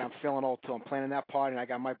unbelievable. I tell you, I'm feeling old too. I'm planning that party, and I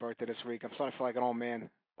got my birthday this week. I'm starting to feel like an old man.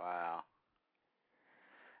 Wow.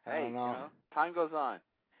 I Hey, don't know. Time goes on.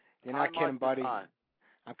 You're not kidding, buddy. On.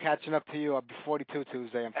 I'm catching up to you. I'll be 42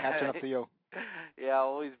 Tuesday. I'm catching up to you. Yeah, I'll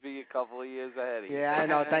always be a couple of years ahead of you. Yeah, I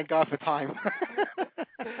know. Thank God for time.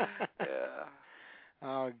 Yeah.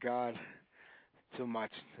 Oh, God. Too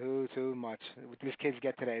much. Too much. What these kids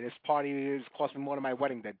get today. This party has cost me more than my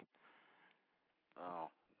wedding did. Oh.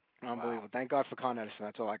 Unbelievable. Wow. Thank God for Con Edison.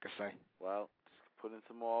 That's all I can say. Well, just put in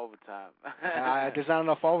some more overtime. There's not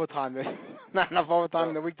enough overtime. Not enough overtime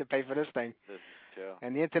in the week to pay for this thing. This is true.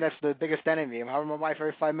 And the Internet's the biggest enemy. I'm having my wife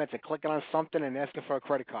every 5 minutes and clicking on something and asking for a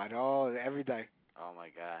credit card. Oh, every day. Oh, my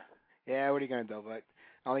God. Yeah, what are you going to do? But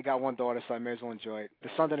I only got one daughter, so I may as well enjoy it. The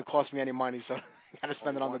son didn't cost me any money, so I got to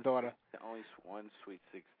spend it on the daughter. Only one Sweet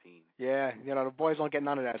 16. Yeah, you know, the boys don't get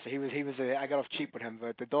none of that, so I got off cheap with him.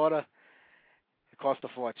 But the daughter, it cost a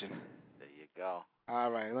fortune. There you go.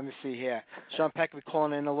 All right, let me see here. Sean Peck will be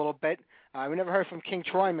calling in a little bit. We never heard from King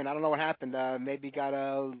Troyman. I don't know what happened. Maybe got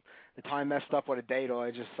the time messed up or the date, or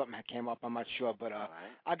just something that came up. I'm not sure. But right.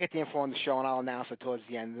 I'll get the info on the show, and I'll announce it towards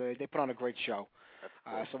the end. They put on a great show. That's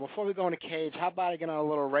cool. So before we go in the cage, how about I get on a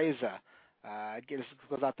little razor? This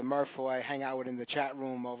goes out to Murph, who I hang out with in the chat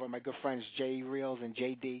room over at my good friends Jay Reels and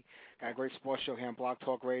JD. Got a great sports show here on Blog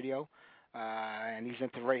Talk Radio. And he's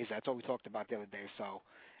into razor. That's what we talked about the other day. So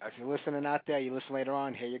if you're listening out there, you listen later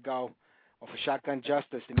on, here you go. Or for Shotgun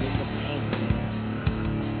Justice, the music of pain.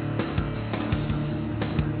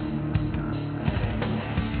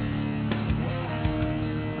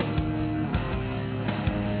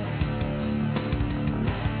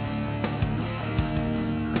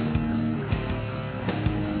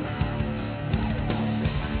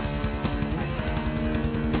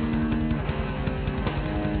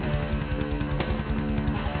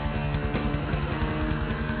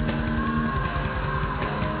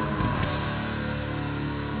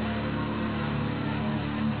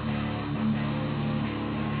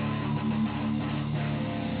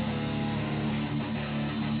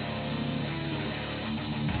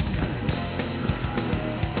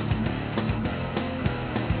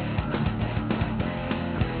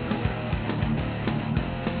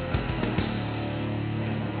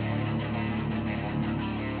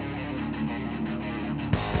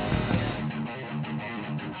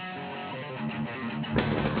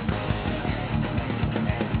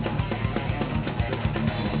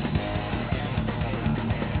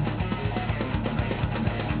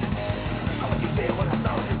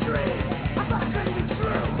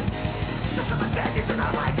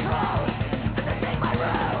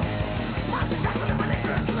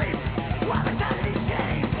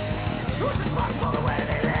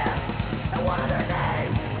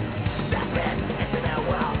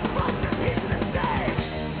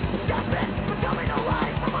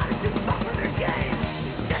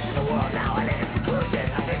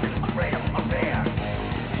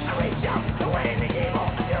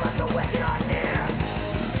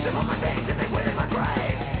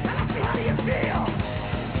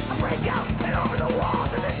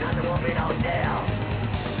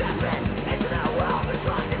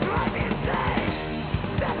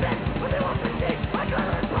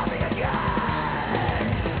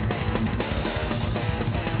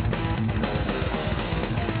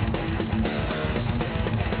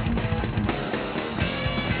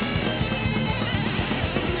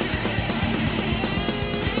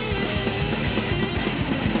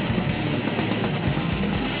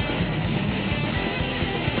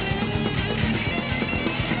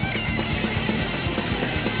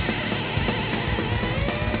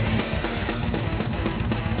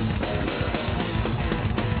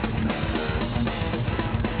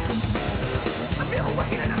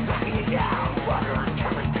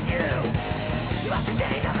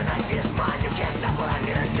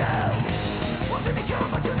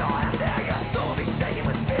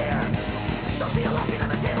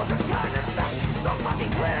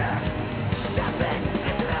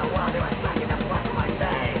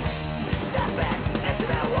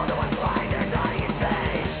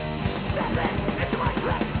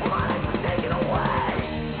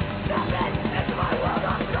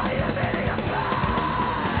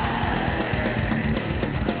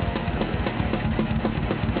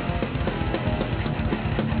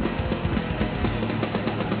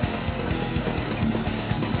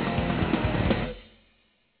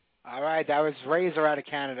 That was Razor out of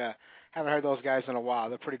Canada. Haven't heard those guys in a while.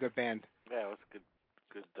 They're a pretty good band. Yeah, it was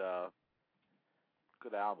a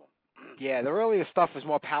good album. Yeah, the earlier stuff was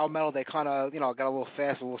more power metal. They kind of, got a little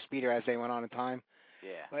faster, a little speedier as they went on in time.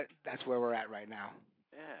 Yeah. But that's where we're at right now.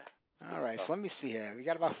 Yeah. All right, so let me see here. We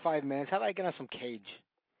got about 5 minutes. How about I get on some Cage?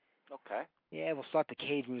 Okay. Yeah, we'll start the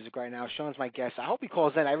Cage music right now. Sean's my guest. I hope he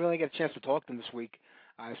calls in. I really didn't get a chance to talk to him this week.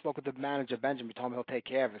 I spoke with the manager, Benjamin. He told me he'll take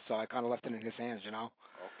care of it, so I kind of left it in his hands,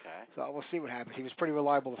 Okay. So we'll see what happens. He was pretty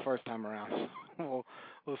reliable the first time around. So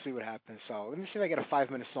we'll see what happens. So let me see if I get a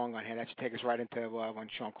 5-minute song on here. That should take us right into when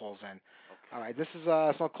Sean calls in. Okay. All right, this is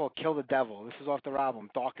a song called Kill the Devil. This is off their album,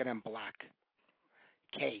 Darker Than Black.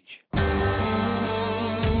 Cage.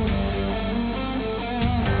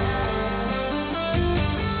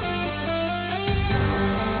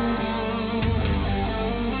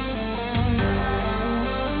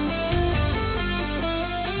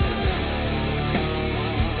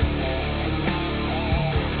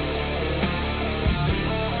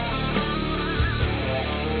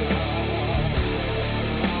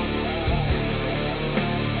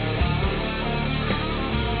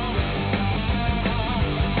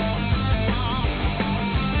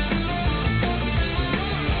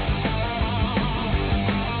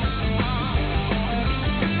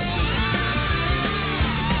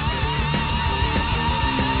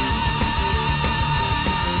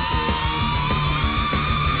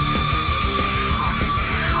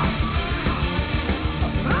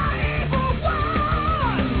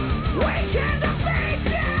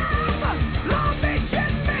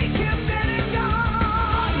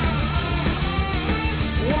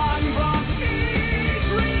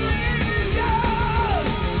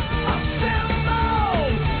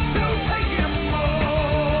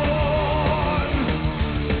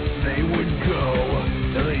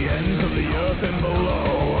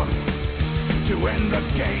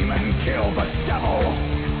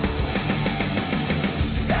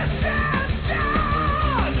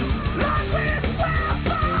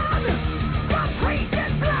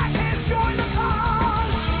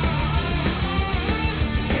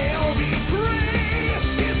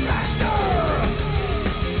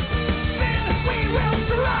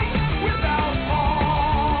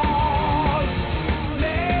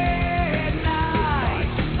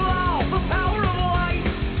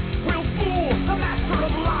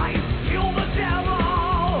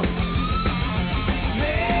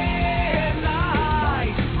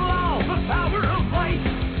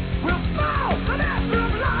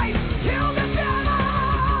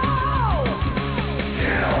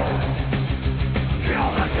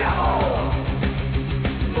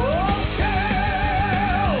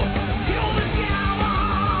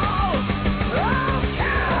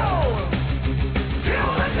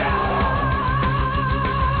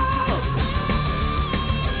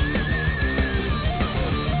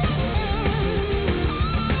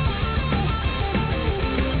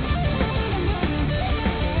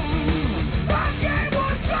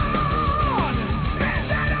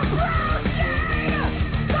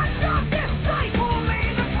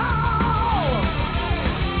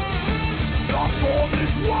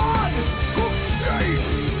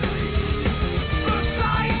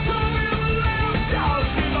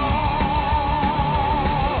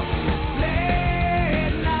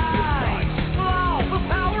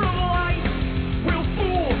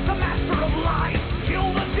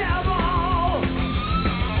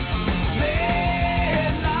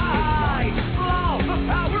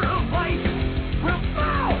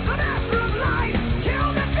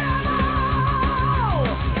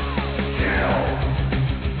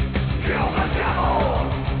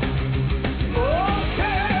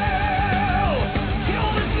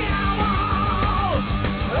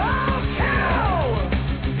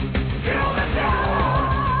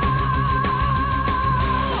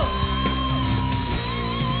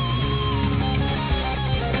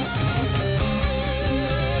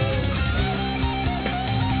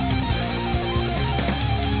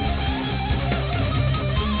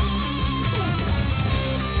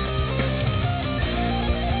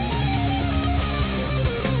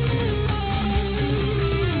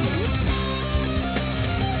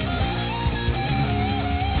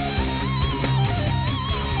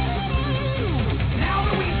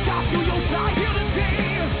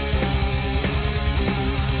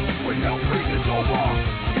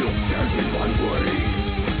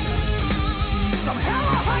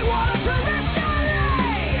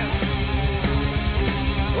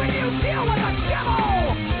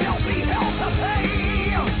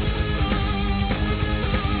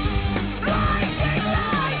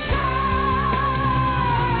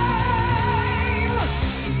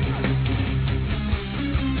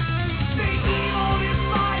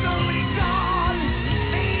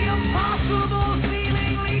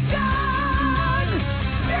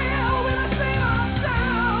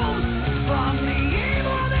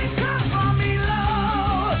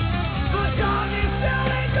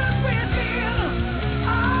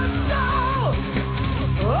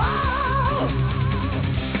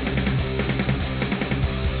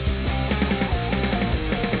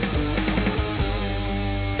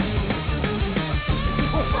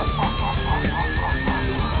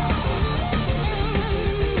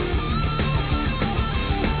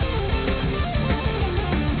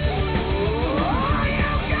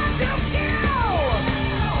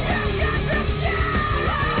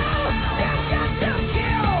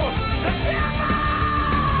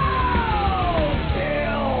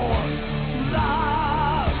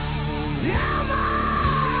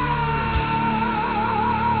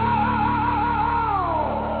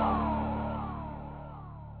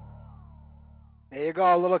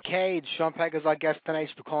 Little Cage. Sean Peck is our guest tonight.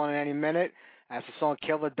 She'll be calling in any minute. That's the song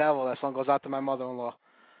Kill the Devil. That song goes out to my mother-in-law.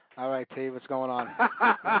 All right, T, what's going on?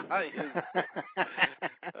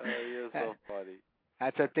 You're so funny.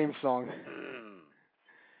 That's our theme song.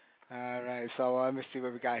 All right, so let me see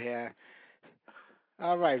what we got here.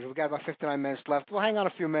 All right, we've got about 59 minutes left. We'll hang on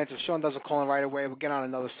a few minutes. If Sean doesn't call in right away, we'll get on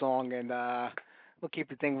another song, and we'll keep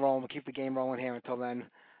the thing rolling. We'll keep the game rolling here until then.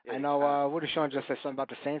 Yeah, I know, what did Sean just say, something about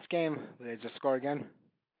the Saints game? Did they just score again?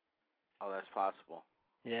 Oh, that's possible.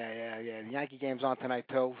 Yeah. The Yankee game's on tonight,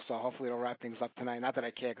 too, so hopefully it'll wrap things up tonight. Not that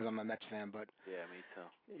I care because I'm a Mets fan, but... Yeah, me too.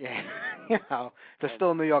 Yeah, they're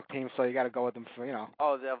still a New York team, so you got to go with them for,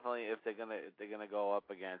 Oh, definitely. If they're gonna go up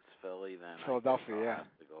against Philly, then Philadelphia, I'll yeah.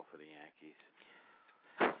 have to go for the Yankees.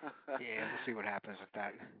 Yeah, we'll see what happens with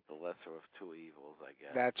that. The lesser of two evils, I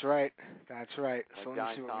guess. That's right. The So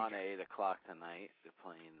Giants on at 8 o'clock tonight. They're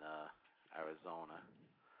playing Arizona.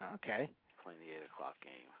 Okay. Playing the 8 o'clock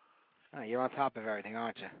game. Oh, you're on top of everything,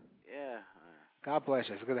 aren't you? Yeah. God bless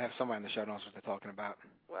you. It's good to have someone on the show who knows what they're talking about.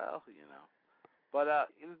 Well, But the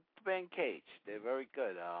band Cage, they're very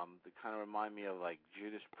good. They kind of remind me of like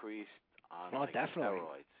Judas Priest on definitely.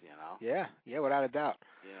 steroids, Yeah, without a doubt.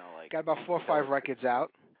 Like got about 4 or 5 records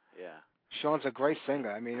out. Yeah. Sean's a great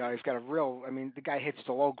singer. I mean, he's got the guy hits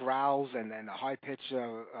the low growls and then the high pitch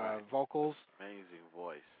vocals. Amazing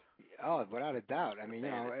voice. Oh, without a doubt. I mean,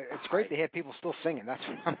 it's great to hear people still singing. That's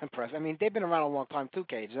what I'm impressed. I mean, they've been around a long time too,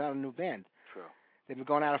 Cage. They're not a new band. True. They've been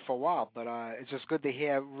going at it for a while, but it's just good to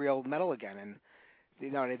hear real metal again. And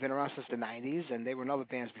they've been around since the '90s, and they were in other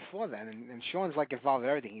bands before then. And Sean's like involved in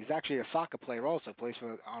everything. He's actually a soccer player also. Plays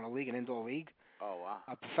on a league, an indoor league. Oh wow.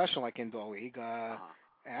 A professional indoor league. I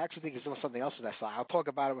actually think he's doing something else with that side. I'll talk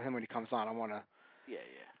about it with him when he comes on. I don't want to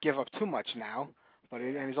give up too much now. But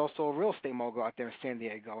and he's also a real estate mogul out there in San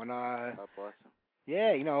Diego. And God bless him.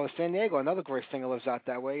 yeah, San Diego, another great singer lives out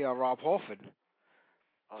that way, Rob Halford.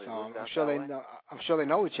 Oh, so I'm sure they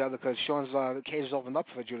know each other because Sean's Cage has opened up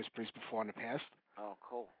for Judas Priest before in the past. Oh,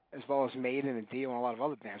 cool. As well as Maiden and Dio and a lot of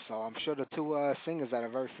other bands. So I'm sure the two singers that are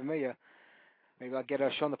very familiar. Maybe I'll get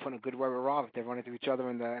Sean to put in a good word with Rob if they run into each other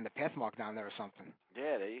in the Pathmark down there or something.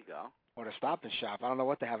 Yeah, there you go. Or the Stop and Shop. I don't know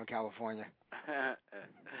what they have in California.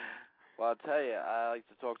 Well, I'll tell you, I like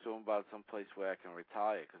to talk to him about some place where I can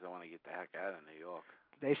retire because I want to get the heck out of New York.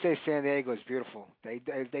 They say San Diego is beautiful. They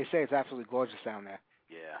say it's absolutely gorgeous down there.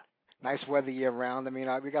 Yeah. Nice weather year round. I mean,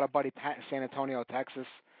 we got a buddy Pat in San Antonio, Texas.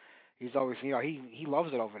 He's always, he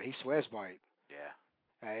loves it over there. He swears by it.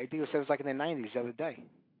 Yeah. I think he said it was like in the 90s the other day.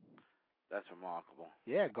 That's remarkable.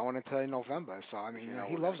 Yeah, going into November. So, I mean,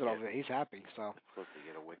 he loves it over there. He's happy. So. Supposed to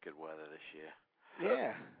get a wicked weather this year.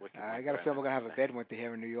 Yeah. I got a feeling we're going to have a bad winter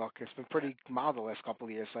here in New York. It's been pretty mild the last couple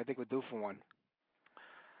of years, so I think we're due for one.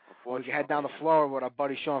 We can head down to Florida with our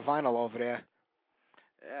buddy Sean Vinyl over there.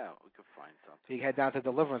 Yeah, we could find something. You can head down to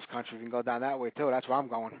Deliverance Country. We can go down that way, too. That's where I'm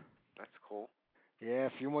going. That's cool. Yeah,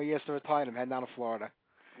 a few more years to retire. I'm heading down to Florida.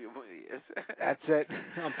 A few more years. That's it.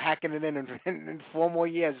 I'm packing it in 4 more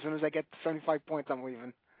years. As soon as I get 75 points, I'm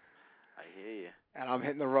leaving. I hear you. And I'm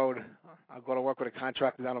hitting the road. I'll go to work with a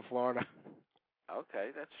contractor down in Florida. Okay,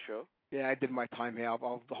 that's true. Yeah, I did my time here.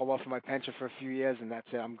 I'll hold off for my pension for a few years, and that's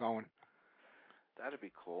it. I'm going. That'd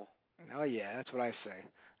be cool. Oh, yeah, that's what I say.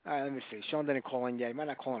 All right, let me see. Sean didn't call in yet. He might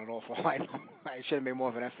not call in at all for all I know. I should have made more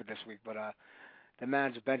of an effort this week, but the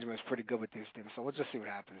manager, Benjamin, is pretty good with these things, so we'll just see what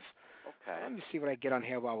happens. Okay. Let me see what I get on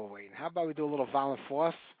here while we're waiting. How about we do a little Violent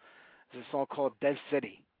Force? There's a song called Dead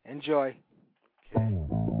City. Enjoy. Okay.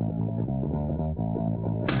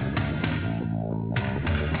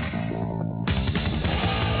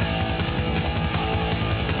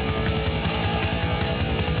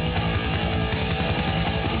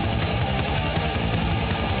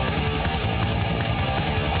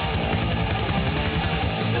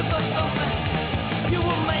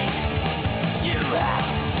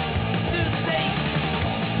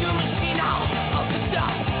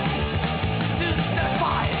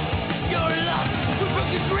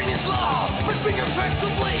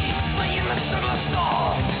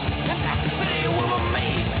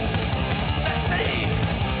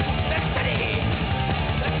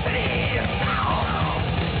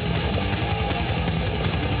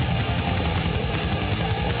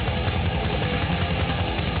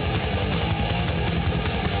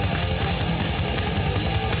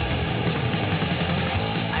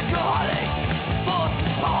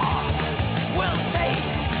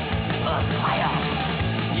 Higher,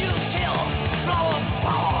 you kill, flower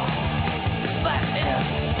power, that is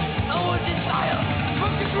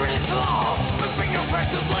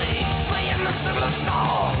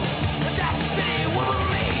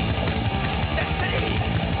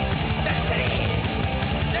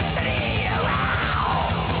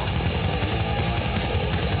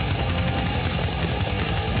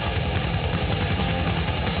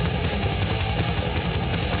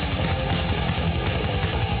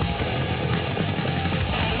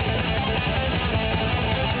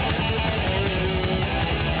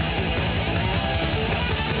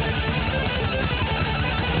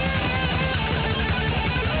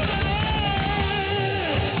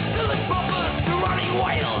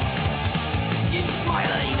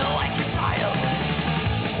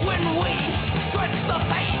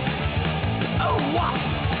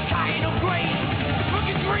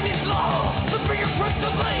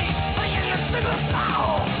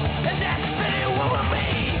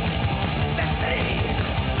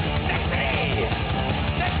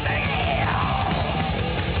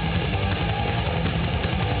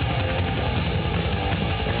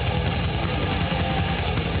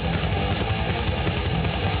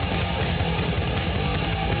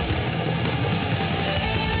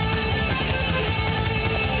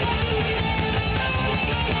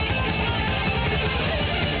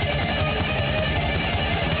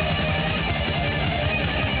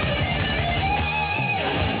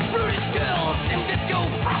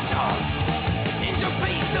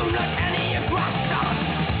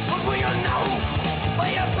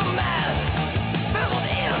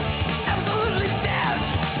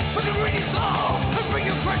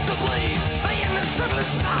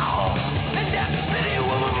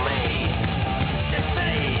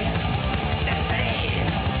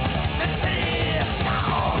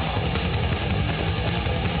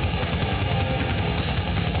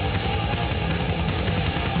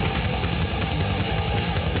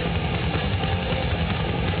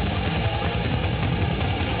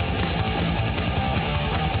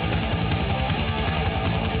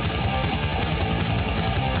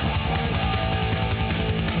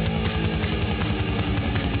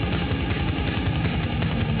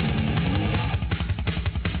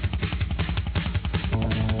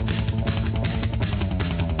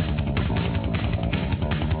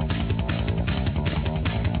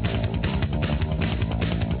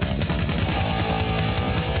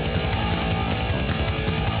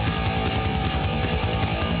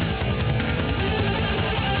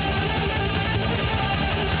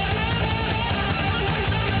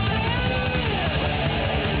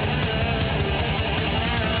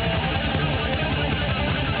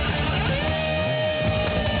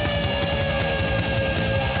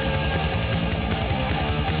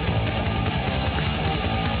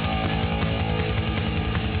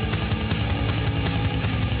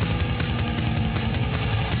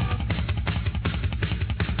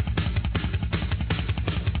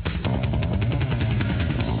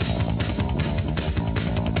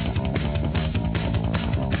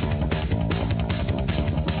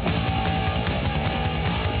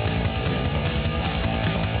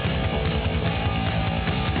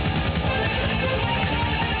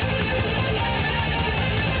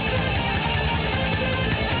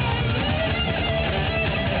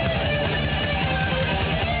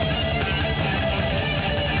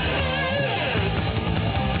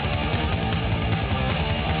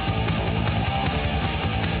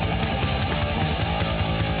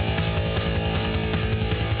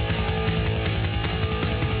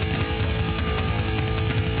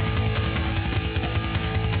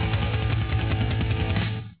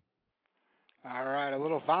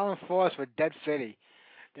Violent Force with Dead City.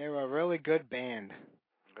 They were a really good band.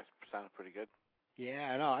 That sounded pretty good.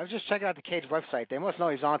 Yeah, I know. I was just checking out the Cage website. They must know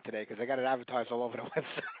he's on today because they got it advertised all over the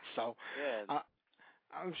website. So yeah.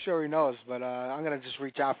 I'm sure he knows, but I'm going to just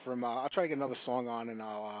reach out for him. I'll try to get another song on, and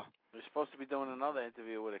I'll... We're supposed to be doing another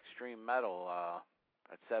interview with Extreme Metal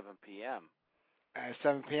at 7 p.m. At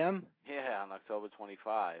 7 p.m.? Yeah, on October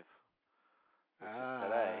 25.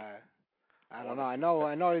 Today. I don't know.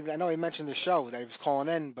 I know he mentioned the show that he was calling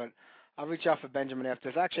in, but I'll reach out for Benjamin after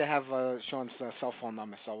this. Actually, I have Sean's cell phone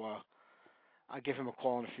number, so I'll give him a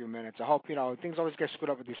call in a few minutes. I hope, things always get screwed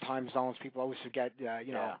up with these time zones. People always forget, know.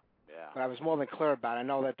 Yeah. But I was more than clear about it. I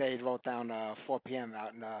know that they wrote down 4 p.m.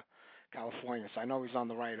 out in California, so I know he's on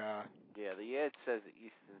the right... Yeah, the ad says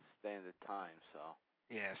Eastern Standard Time, so...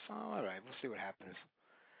 Yeah, so all right. We'll see what happens.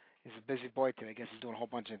 He's a busy boy today. I guess he's doing a whole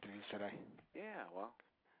bunch of interviews today. Yeah, well...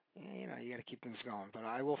 Yeah, you got to keep things going. But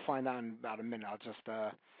I will find out in about a minute. I'll just...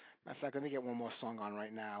 matter of fact, let me get one more song on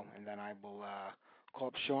right now, and then I will call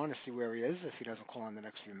up Sean to see where he is if he doesn't call in the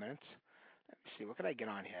next few minutes. Let me see. What could I get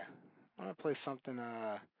on here? I want to play something...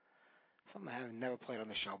 something I haven't never played on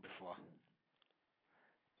the show before.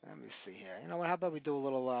 Let me see here. You know what? How about we do a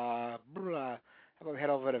little... how about we head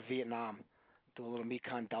over to Vietnam? Do a little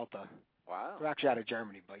Mekong Delta. Wow. We're actually out of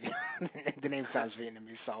Germany, but the name sounds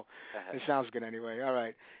Vietnamese, so it sounds good anyway. All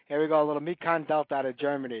right. Here we go. A little Mekong Delta out of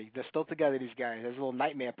Germany. They're still together, these guys. There's a little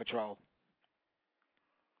Nightmare Patrol.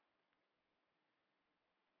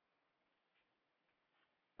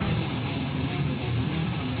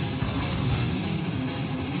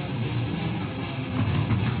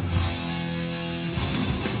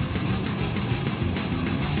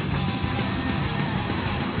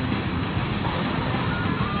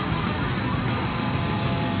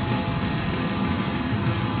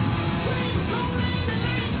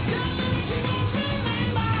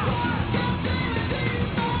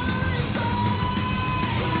 Remember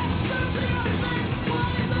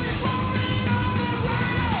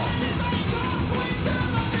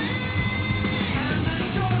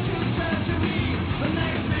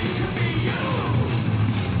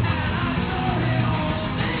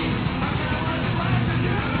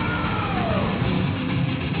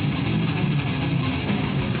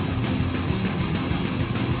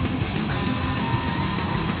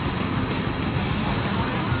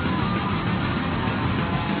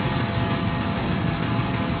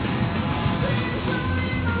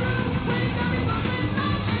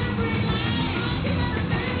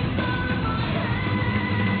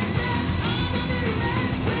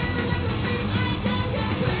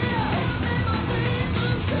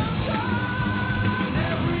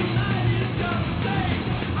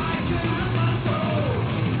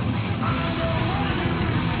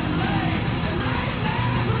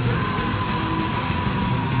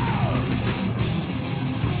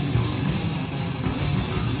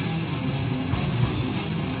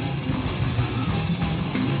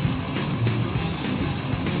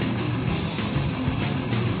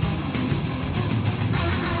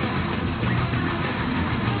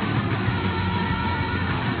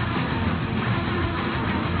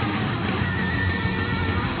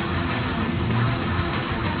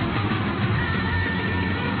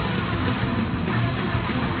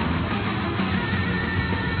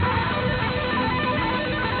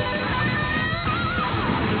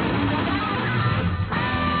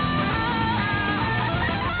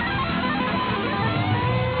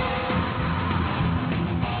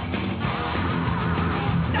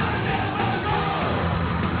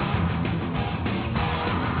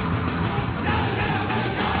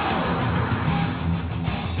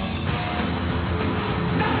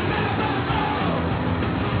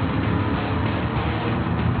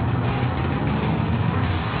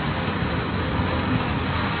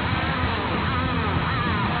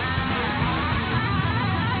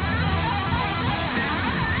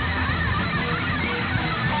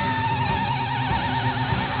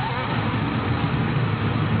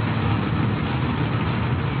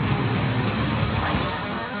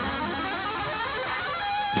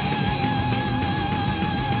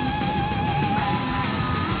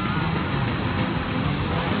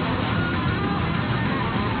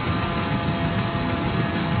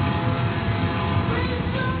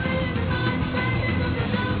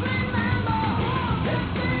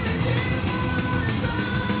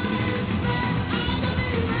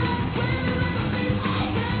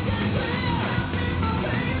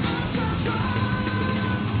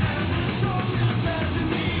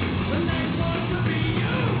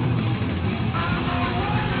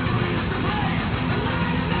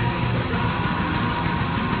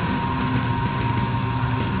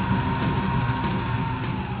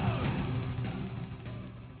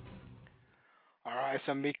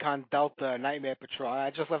some Mekon Delta Nightmare Patrol. I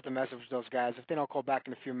just left a message with those guys. If they don't call back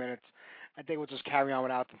in a few minutes, I think we'll just carry on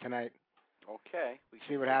without them tonight. Okay. We can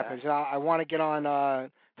see what do happens. that. I want to get on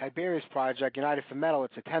Tiberius Project, United for Metal.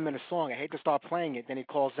 It's a 10-minute song. I hate to start playing it. Then he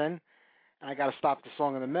calls in, and I got to stop the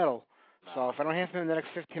song in the middle. So if I don't hear from him in the next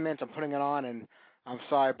 15 minutes, I'm putting it on, and I'm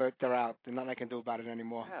sorry, but they're out. There's nothing I can do about it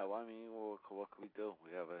anymore. Yeah, well, I mean, what can we do?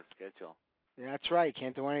 We have a schedule. Yeah, that's right.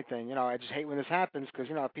 Can't do anything. I just hate when this happens because,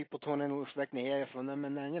 people tune in expecting to hear from them,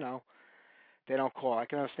 and then, they don't call. I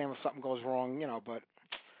can understand when something goes wrong, but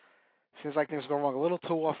it seems like things go wrong a little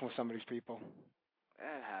too often with some of these people.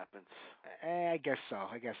 It happens. I guess so.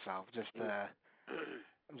 I'm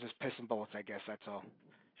just pissing bullets, I guess, that's all.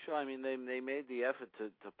 Sure, I mean, they made the effort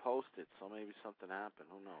to post it, so maybe something happened.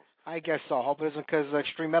 Who knows? I guess so. Hope it isn't because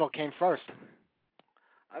Extreme Metal came first.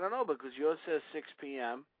 I don't know, because yours says 6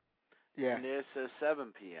 p.m., yeah, and theirs says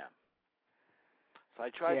 7 p.m. So I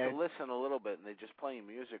tried to listen a little bit, and they're just playing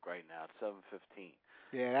music right now at 7:15.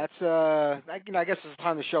 Yeah, that's I guess it's the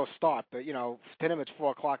time the show starts, but to them it's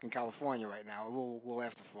 4 o'clock in California right now. We'll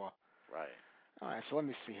after 4. Right. All right, so let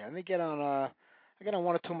me see here. Let me get on. I get on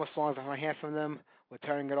 1 or 2 more songs. If I hear from them, we're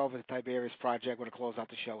turning it over to Tiberius Project. We're gonna close out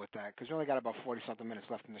the show with that because we only got about 40-something minutes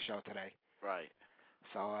left in the show today. Right.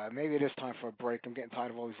 So maybe it is time for a break. I'm getting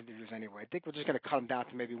tired of all these interviews anyway. I think we're just gonna cut them down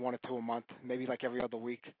to maybe 1 or 2 a month, maybe like every other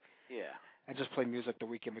week. Yeah. And just play music the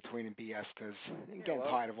week in between and BS because I'm getting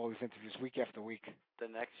tired of all these interviews week after week. The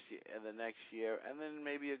next year, and then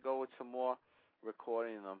maybe you go with some more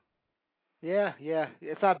recording them. Yeah,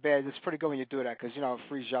 it's not bad. It's pretty good when you do that because it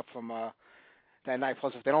frees you up from that night.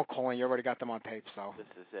 Plus, if they don't call in, you already got them on tape. So this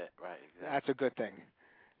is it, right? Exactly. That's a good thing,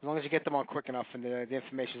 as long as you get them on quick enough and the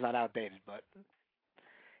information's not outdated. But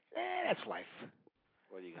that's life.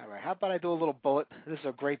 What do you got? All right, how about I do a little Bullet? This is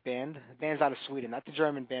a great band. The band's out of Sweden, not the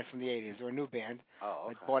German band from the 80s. They're a new band. Oh,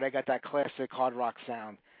 okay. But boy, they got that classic hard rock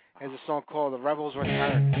sound. Here's a song called "The Rebels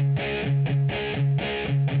Return."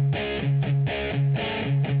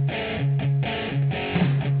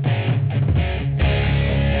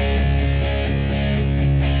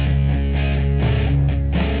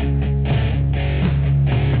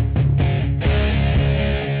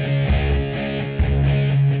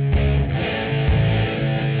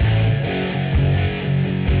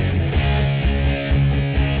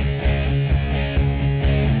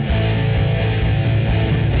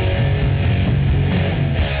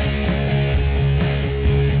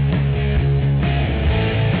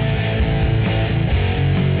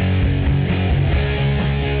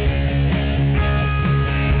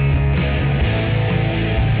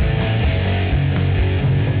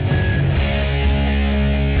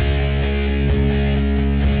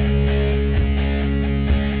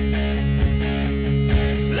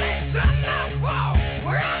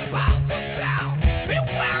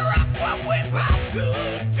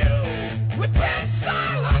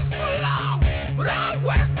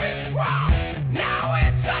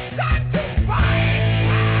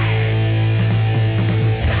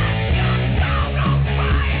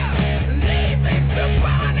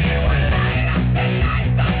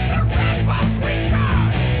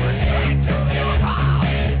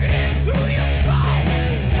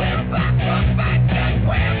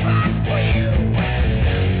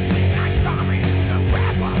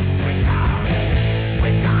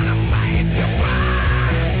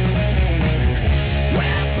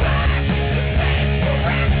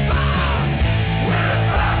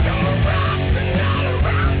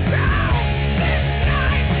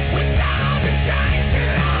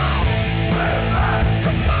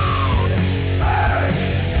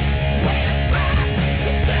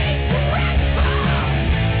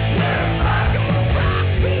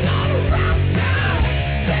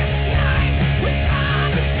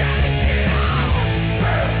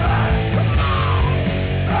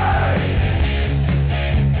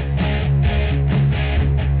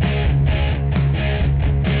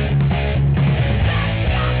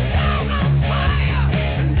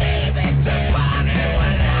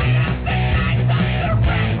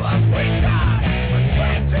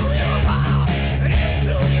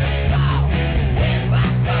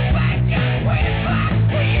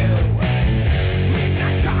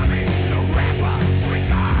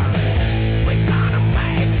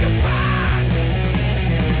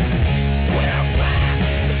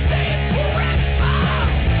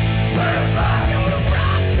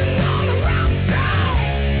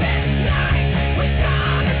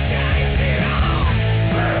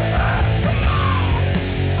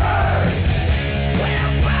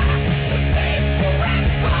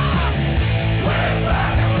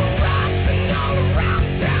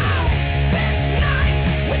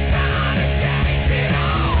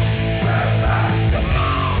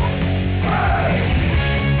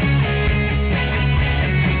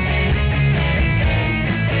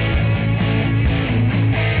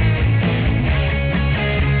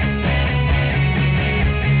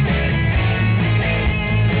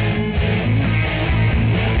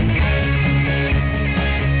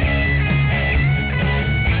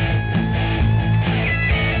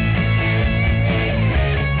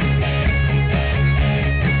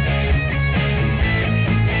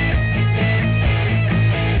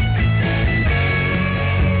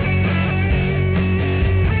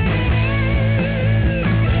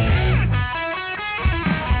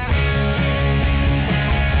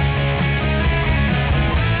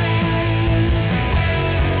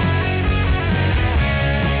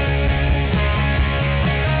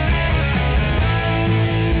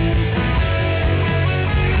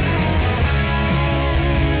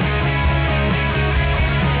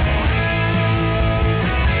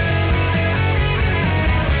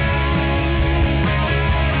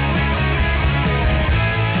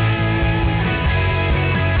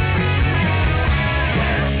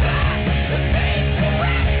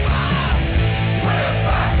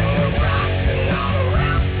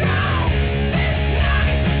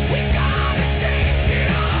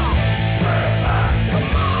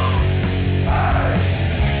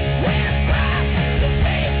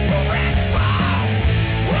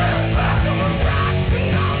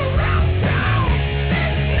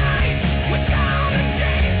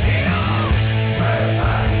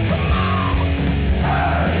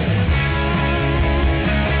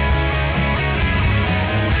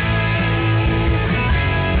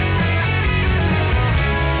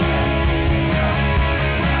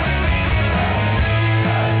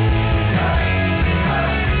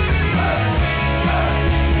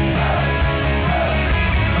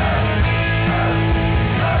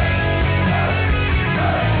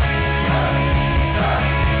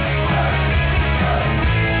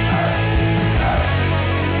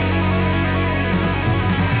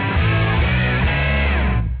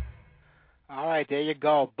 there you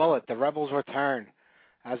go. Bullet, the Rebels return.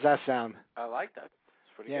 How's that sound? I like that.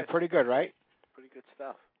 It's pretty good. Yeah, pretty good, right? Pretty good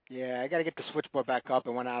stuff. Yeah, I got to get the switchboard back up.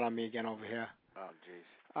 It went out on me again over here. Oh, jeez.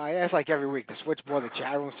 Yeah, it's like every week. The switchboard, the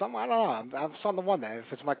chat room, something. I don't know. I'm starting to wonder if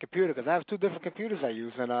it's my computer because I have two different computers I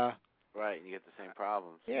use, and Right, and you get the same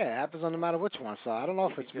problems. yeah, it happens no matter which one. So I don't know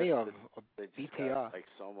if it's me or They just BTR. got, like,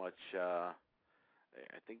 so much. I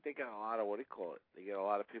think they got a lot of They get a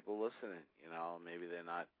lot of people listening. You know, maybe they're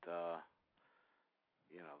not. The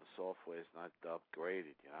software's not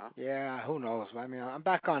upgraded. You know. Yeah, who knows? I mean, I'm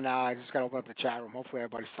back on now. I just got to open up the chat room. Hopefully,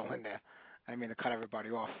 everybody's still in there. I mean, to cut everybody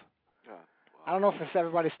off. Well, I don't know if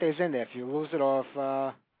everybody stays in there. If you lose it, or if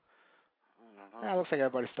I don't know. yeah, it looks like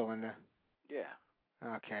everybody's still in there.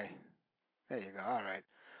 Yeah. Okay. There you go. All right.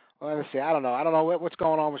 Well, let me see. I don't know what's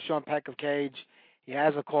going on with Sean Peck of Cage. He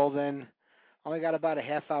hasn't called in. Only got about a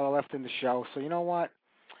half hour left in the show. So you know what?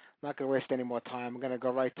 I'm not going to waste any more time. I'm going to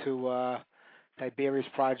go right to Tiberius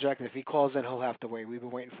Project. And if he calls in, he'll have to wait. We've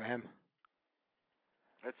been waiting for him.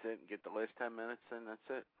 That's it. Get the last 10 minutes in.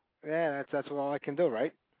 That's it. Yeah, that's all I can do,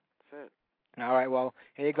 right? That's it. All right. Well,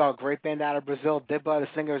 here you go. Great band out of Brazil. Dibba, the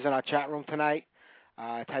singer, is in our chat room tonight.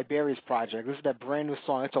 Tiberius Project. This is their brand new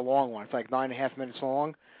song. It's a long one. It's like 9.5 minutes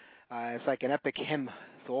long. It's like an epic hymn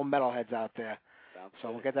to all metalheads out there.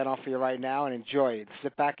 So we'll get that on for you right now and enjoy it.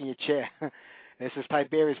 Sit back in your chair. This is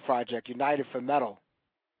Tiberius Project, United for Metal.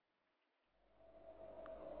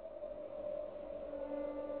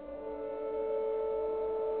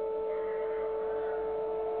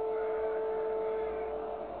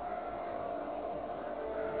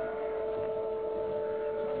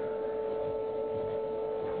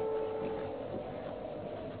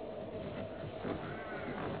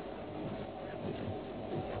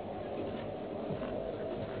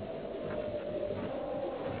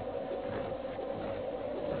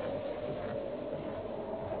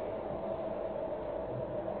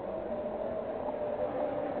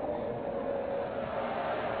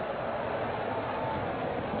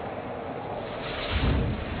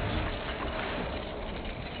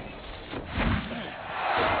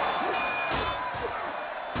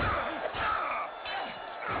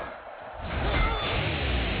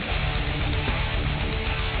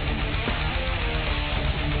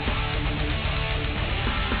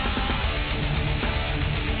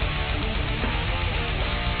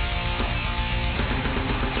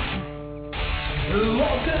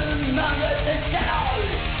 Walking under the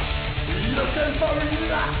shadows, looking for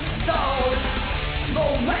lost souls. No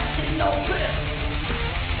mercy, no fear.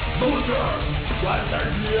 Luther, rather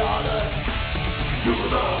slaughter.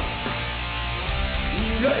 Judah,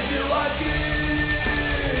 get you like it.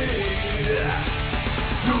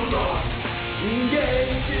 Judah, get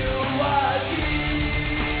you like it.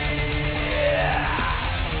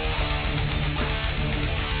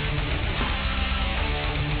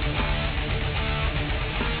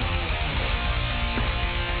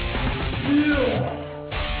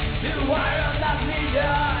 You are not me,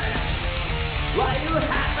 why you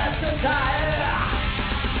have us to die?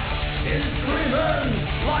 It's screaming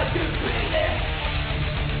like a baby,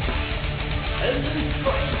 and it's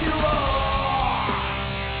going to roar,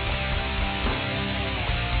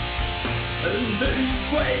 and it's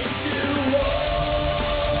going to roar.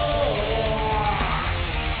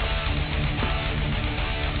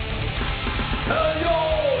 And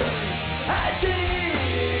yours, I think.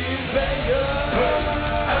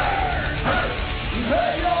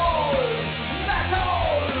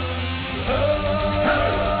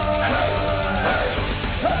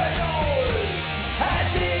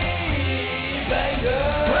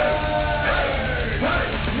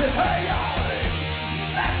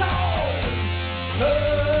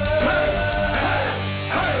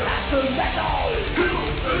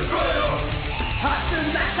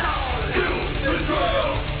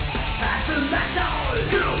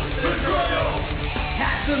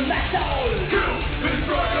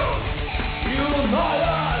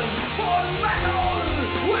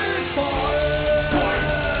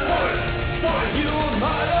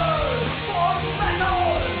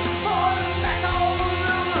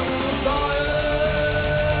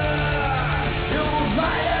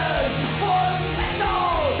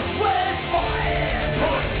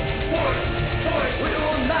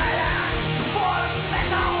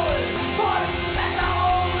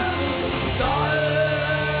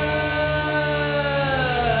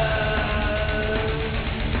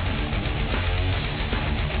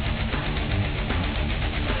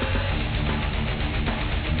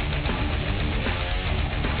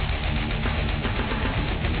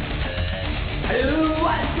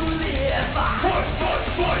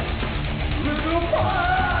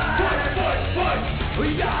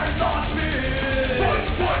 We are not here.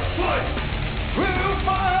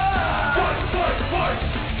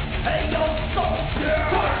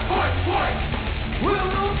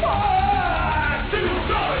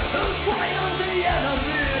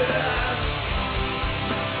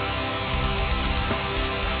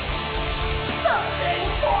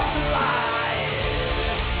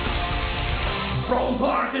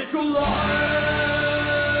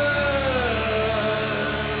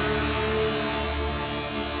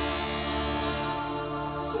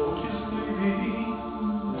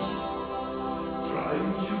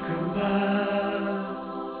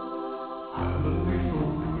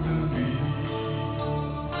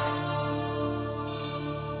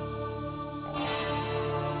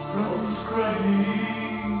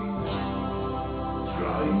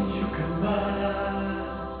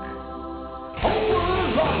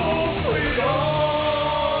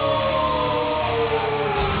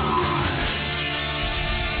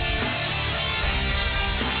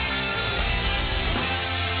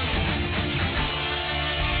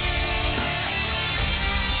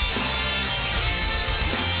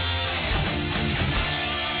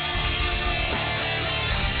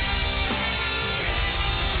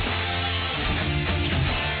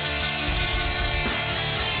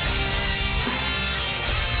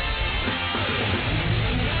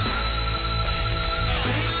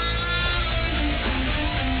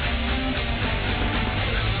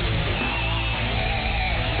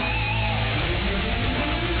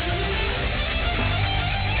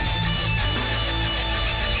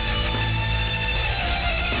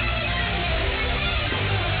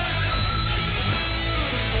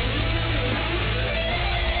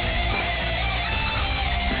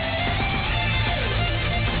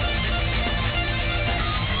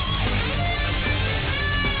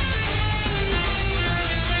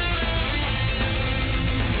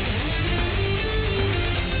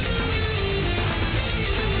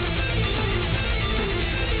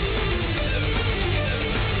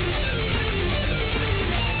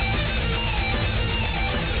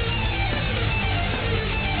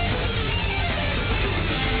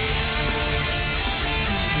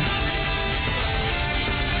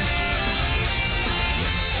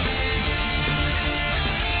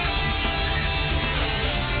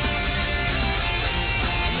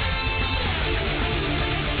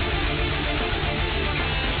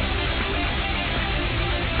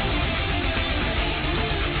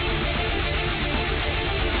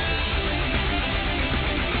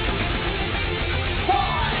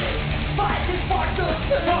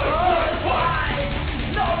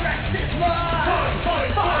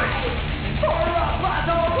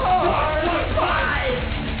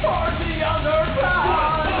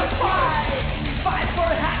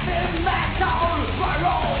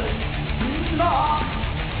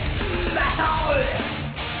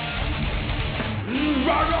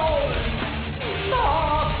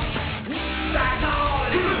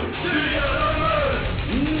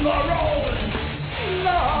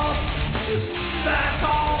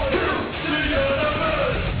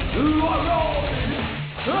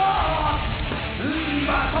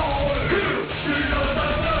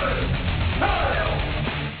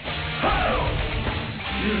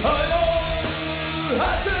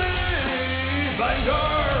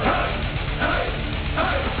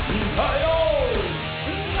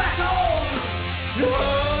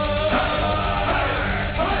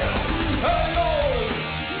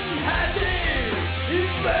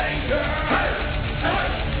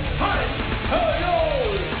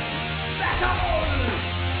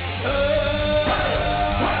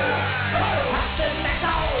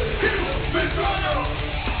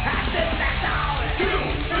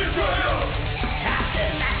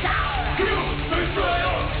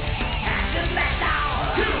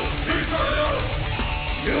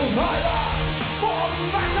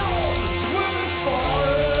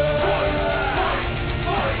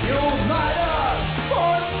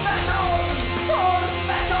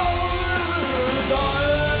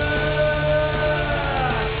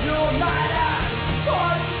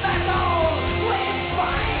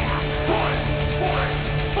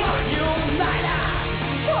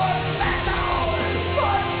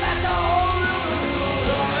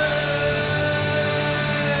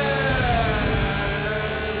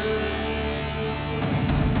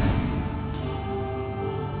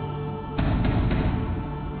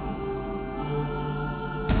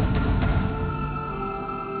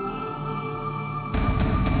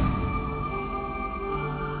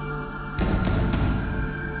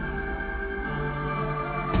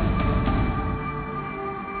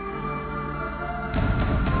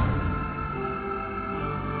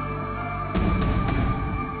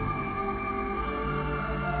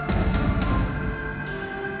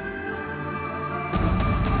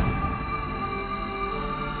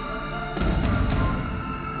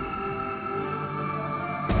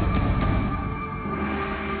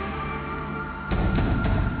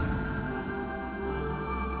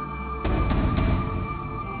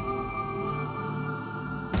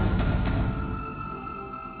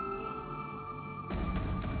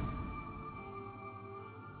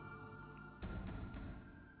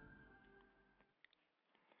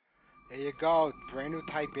 There you go, brand new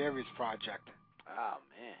Tiberius project. Oh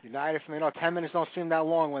man. United from 10 minutes don't seem that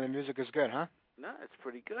long when the music is good, huh? No, it's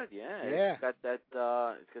pretty good. Yeah. Yeah. It's got that.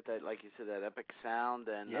 Like you said, that epic sound,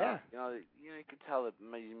 and yeah. you can tell that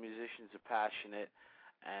musicians are passionate.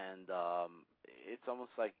 and it's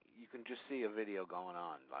almost like you can just see a video going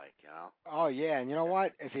on, like, you know. Oh yeah, and you know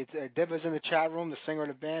what? If it's Dibba's in the chat room, the singer of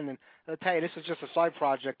the band, and I'll tell you, this is just a side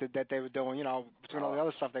project that they were doing, you know, between all the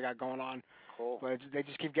other stuff they got going on. Cool. But they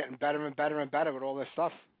just keep getting better and better and better with all this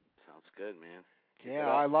stuff. Sounds good, man. Keep Yeah,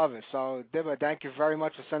 I love it. So, Dibba, thank you very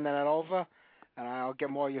much for sending that over, and I'll get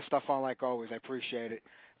more of your stuff on like always. I appreciate it.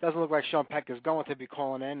 Doesn't look like Sean Peck is going to be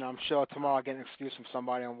calling in. I'm sure tomorrow I'll get an excuse from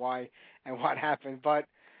somebody on why and what happened, but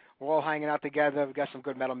we're all hanging out together. We got some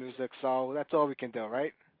good metal music, so that's all we can do,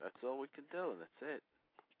 right? That's all we can do. That's it.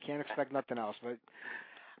 Can't expect nothing else, but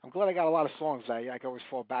I'm glad I got a lot of songs I can always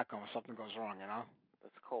fall back on when something goes wrong, you know?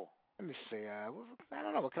 That's cool. Let me see. I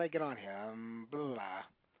don't know. What can I get on here? Blah.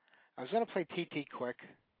 I was going to play TT Quick,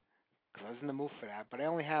 because I was in the mood for that, but I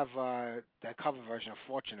only have that cover version of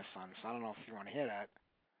Fortunate Son, so I don't know if you want to hear that.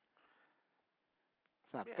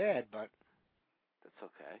 It's not bad, but... That's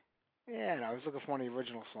okay. Yeah, no, I was looking for one of the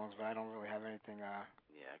original songs, but I don't really have anything... Yeah,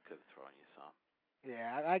 I could have thrown you some.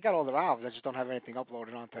 Yeah, I got all the albums. I just don't have anything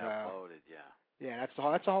uploaded onto Uploaded, yeah. Yeah, that's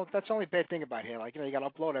the only bad thing about here. Like, you know, you got to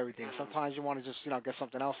upload everything. Sometimes you want to just, you know, get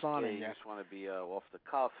something else on. Yeah, and you just want to be off the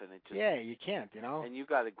cuff, and it just... Yeah, you can't, you know. And you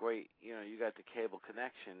got a great, you know, you got the cable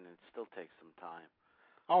connection, and it still takes some time.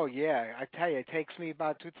 Oh, yeah, I tell you, it takes me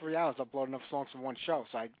about 2-3 hours to upload enough songs from one show.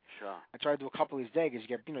 So I try to do a couple of these days because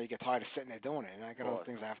you get tired of sitting there doing it, and I got other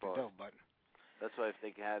things I have to do, but... That's why if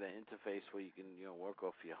they had an interface where you can, you know, work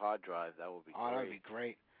off your hard drive, that would be great. Oh, that would be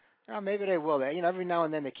great. Maybe they will. You know, every now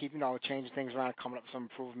and then they keep, you know, changing things around, coming up with some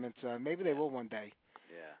improvements. Maybe they will one day.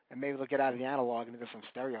 Yeah. And maybe they'll get out of the analog and get some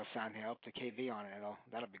stereo sound here, up to KV on it.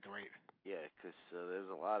 That'll be great. Yeah, because there's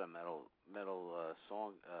a lot of metal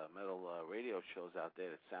radio shows out there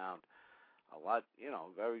that sound a lot, you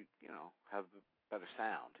know, very, you know, have better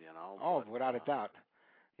sound, you know. Oh, but, without a doubt.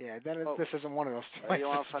 Yeah, this isn't one of those places. What do you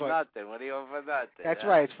want for nothing? What do you want for nothing? That's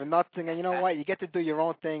right. It's for nothing, and you know what? You get to do your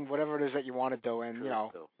own thing, whatever it is that you want to do, and you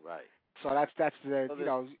know. Right. So that's the you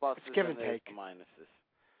know, it's give and take. Minuses.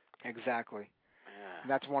 Exactly. Yeah. And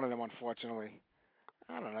that's one of them, unfortunately.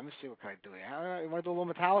 I don't know. Let me see what can I do here. You want to do a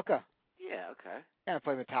little Metallica? Yeah. Okay. Yeah, I'll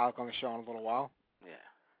play Metallica on the show in a little while.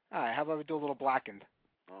 Yeah. All right. How about we do a little Blackened?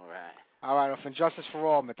 All right. All right. Well, for Justice for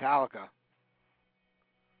All, Metallica.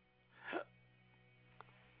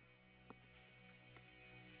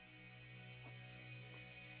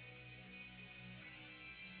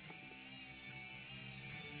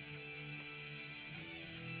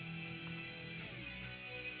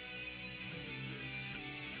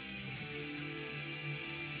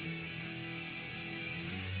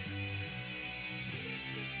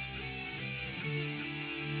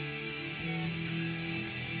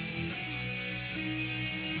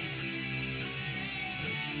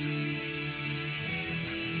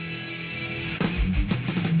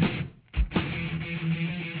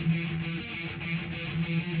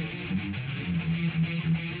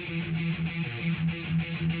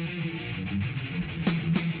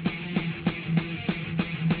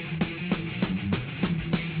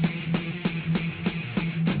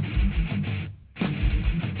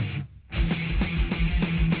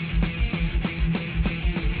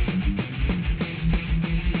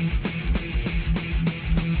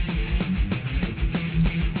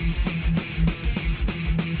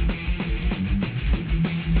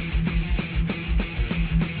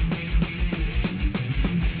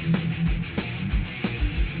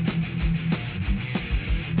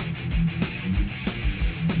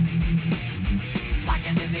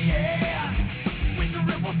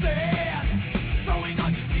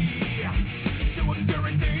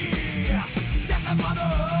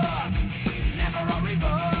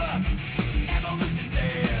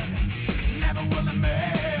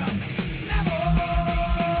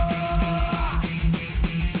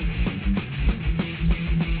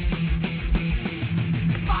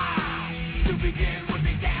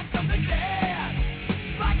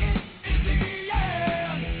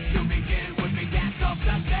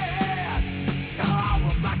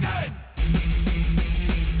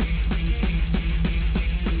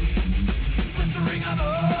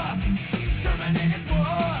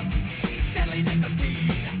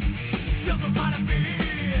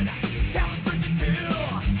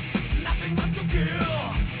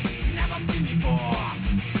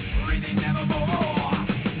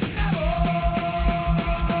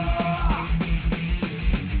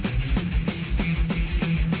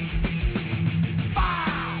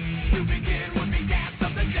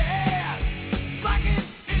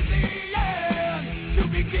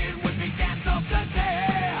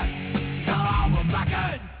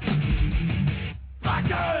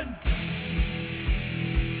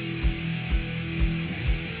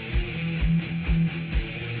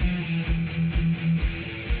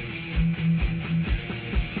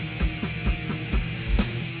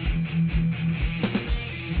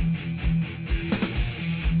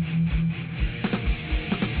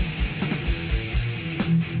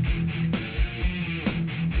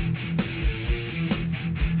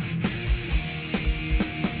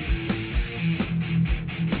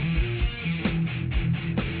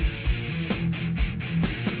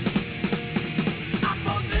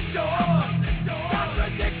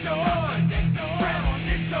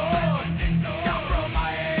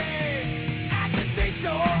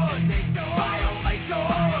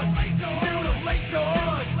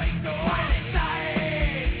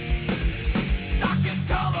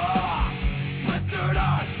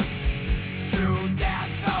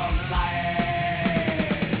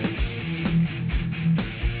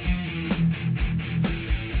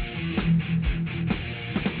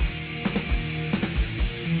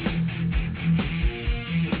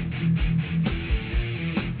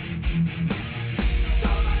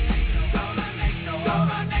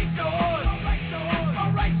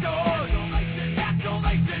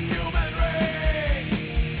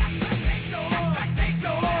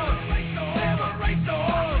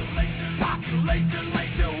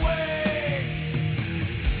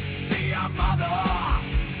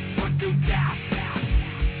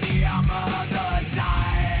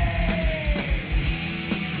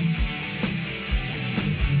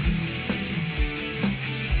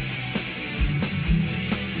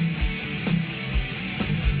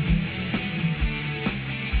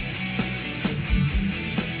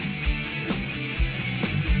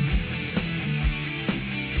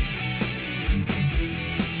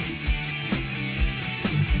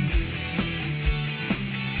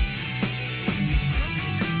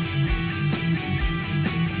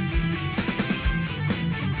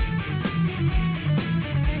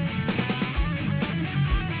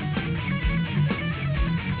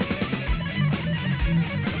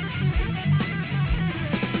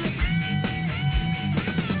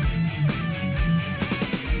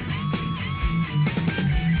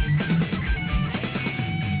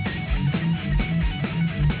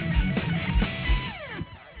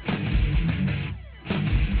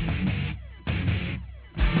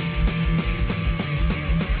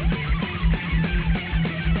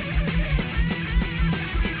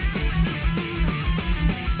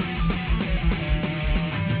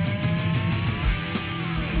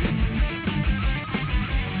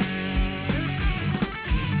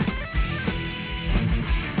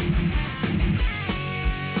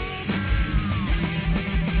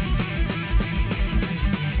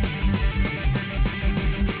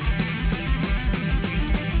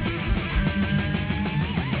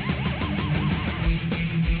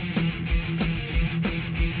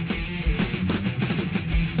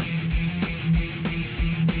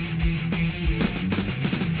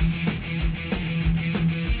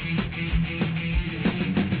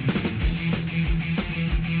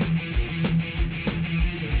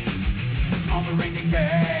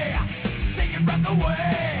 your breath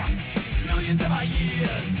away. Millions of our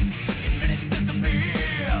years, in minutes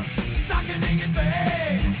disappear. Socketing in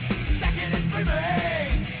vain, second is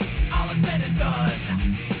remain. All is said and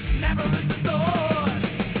done, never is the dawn.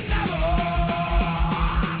 Never.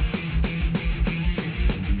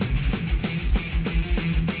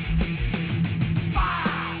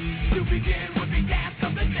 Fire, to begin would be dance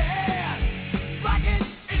of the dead. Like it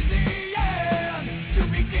is the end. To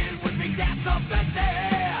begin would be dance of the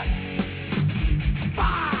dead.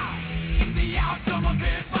 Fire, is the outcome of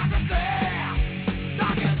hypocrisy.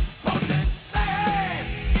 Darkest potency,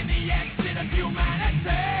 in the exit of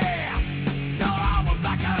humanity. No, I will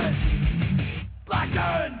blacken.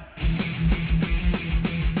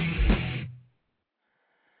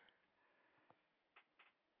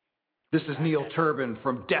 This is Neil Turbin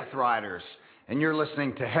from Death Riders, and you're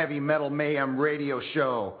listening to Heavy Metal Mayhem Radio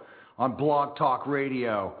Show on Blog Talk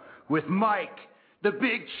Radio with Mike, the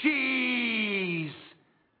Big Cheese.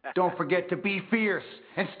 Don't forget to be fierce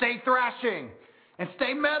and stay thrashing and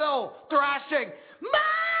stay metal thrashing.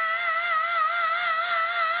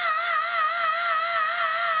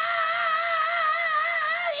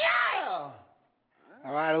 Yeah!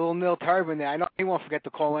 All right, a little Neil Turbin there. I know he won't forget to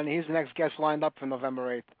call in. He's the next guest lined up for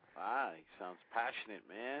November 8th. Ah, he sounds passionate,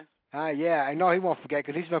 man. Yeah, I know he won't forget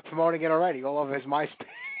because he's been promoting it already all over his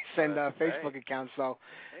MySpace and Facebook Right. account. So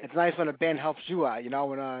it's nice when a band helps you out, when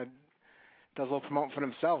does a little promoting for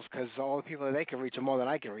themselves because all the people that they can reach are more than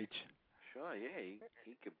I can reach. Sure, yeah,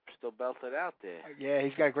 he could still belt it out there. Yeah,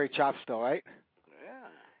 he's got a great chop still, right? Yeah.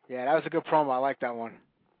 Yeah, that was a good promo. I like that one.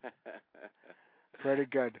 Pretty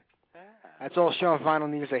good. That's all Sean Vinyl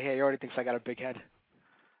needs to hear. He already thinks I got a big head.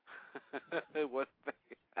 What?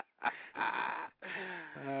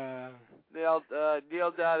 Uh,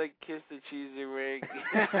 Kneel down and kiss the cheesy ring.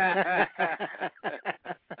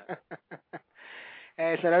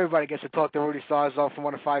 Hey, I said everybody gets to talk to Rudy Sarzo for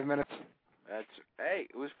 1 to 5 minutes. Hey,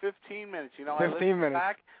 it was 15 minutes. 15 I listened minutes.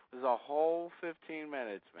 back. It was a whole 15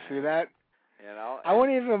 minutes, man. See that? I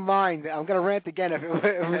wouldn't even mind. I'm gonna rant again if it was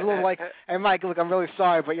a little like, hey Mike, look, I'm really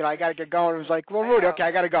sorry, but I gotta get going. It was like, well, Rudy, okay,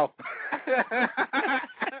 I gotta go.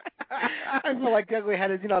 I feel like the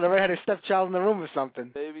ugly-headed, the red-headed stepchild in the room or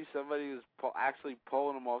something. Maybe somebody was actually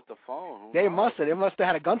pulling him off the phone. They must have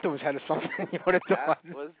had a gun to his head or something. You would have That thought.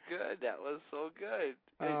 was good. That was so good.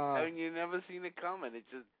 You never seen it coming. It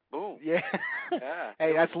just boom. Yeah. Yeah.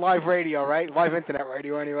 Hey, that's live radio, right? Live internet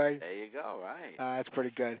radio, anyway. There you go. Right. That's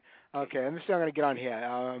pretty good. Okay, let me see. I'm gonna get on here.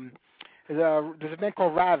 There's a band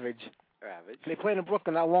called Ravage. Ravage. They played in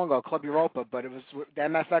Brooklyn not long ago, Club Europa, but it was, as a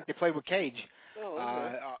matter of fact, they played with Cage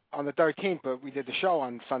on the 13th, but we did the show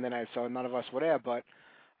on Sunday night, so none of us were there, but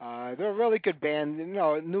they're a really good band,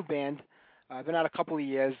 a new band, been out a couple of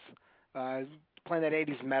years, playing that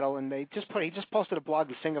 80s metal, and he just posted a blog,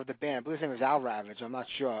 the singer of the band, I believe his name is Al Ravage, I'm not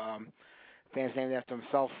sure, band's named after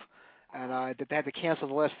himself, and they had to cancel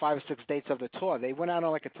the last 5 or 6 dates of the tour. They went out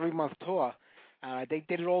on like a 3-month tour. They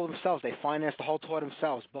did it all themselves. They financed the whole tour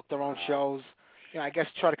themselves, booked their own shows. I guess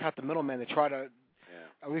try to cut the middleman. They try to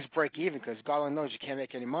at least break even because God only knows you can't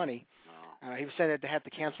make any money. He was saying that they had to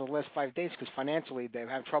cancel the last 5 dates because financially they were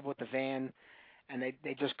having trouble with the van, and they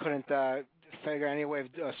just couldn't figure any way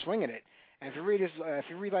of swinging it. And if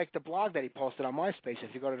you read like the blog that he posted on MySpace,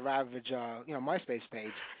 if you go to the Ravage MySpace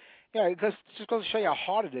page. It just goes to show you how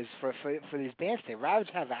hard it is for these bands today. Ravage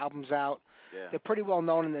have albums out. Yeah. They're pretty well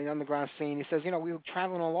known in the underground scene. He says, we were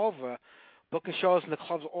traveling all over, booking shows in the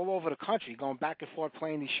clubs all over the country, going back and forth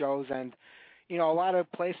playing these shows. And, a lot of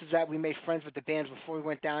places that we made friends with the bands before we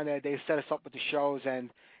went down there, they set us up with the shows. And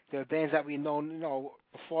the bands that we known,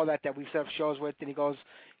 before that we set up shows with. And he goes,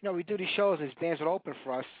 we do these shows and these bands would open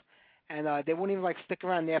for us. And they wouldn't even stick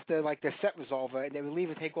around after their set was over. And they would leave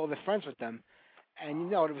and take all their friends with them.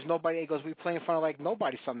 And there was nobody. He goes, we play in front of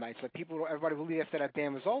nobody some nights. Everybody would leave after that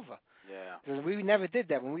band was over. Yeah. Because we never did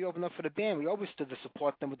that. When we opened up for the band, we always stood to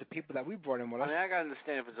support them with the people that we brought in with us. I gotta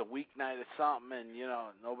understand if it's a weeknight or something, and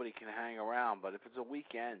nobody can hang around. But if it's a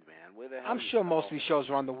weekend, man, where the hell? I'm sure most of these shows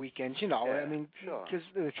are on the weekends. Yeah, because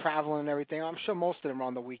they're traveling and everything. I'm sure most of them are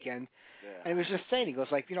on the weekend. Yeah. And he was just saying, he goes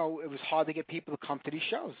it was hard to get people to come to these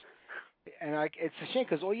shows. And it's a shame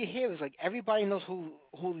because all you hear is everybody knows who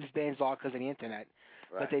these bands are because of the internet.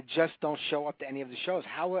 Right. But they just don't show up to any of the shows.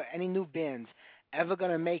 How are any new bands ever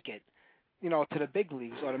going to make it, to the big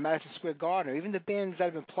leagues or the Madison Square Garden, or even the bands that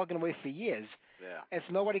have been plugging away for years? Yeah. If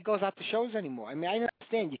nobody goes out to shows anymore. I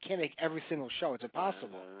understand you can't make every single show. It's impossible.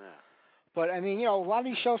 No. But, a lot of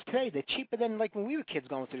these shows today, they're cheaper than, when we were kids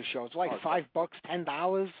going to the shows. $5,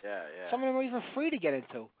 $10. Yeah. Some of them are even free to get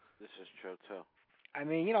into. This is true, too.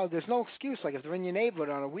 There's no excuse. If they're in your neighborhood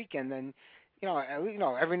on a weekend, then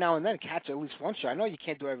every now and then catch at least one show. I know you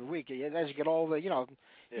can't do it every week. As you get older, you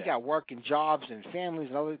got work and jobs and families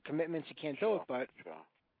and other commitments, you can't do it. But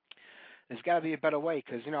there's got to be a better way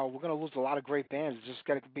because we're going to lose a lot of great bands. There's just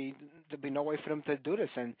got to be no way for them to do this.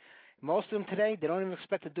 And most of them today, they don't even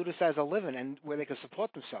expect to do this as a living and where they can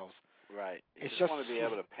support themselves. Right. You just want to be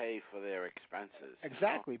able to pay for their expenses.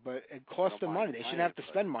 Exactly, but it costs them money. They shouldn't have to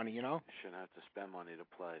spend money, They shouldn't have to spend money to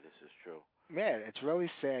play. This is true. Yeah, it's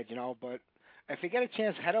really sad, but if you get a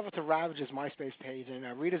chance, head over to Ravage's MySpace page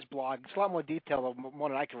and read his blog. It's a lot more detailed, more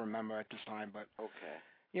than I can remember at this time. But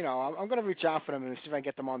okay, I'm going to reach out for them and see if I can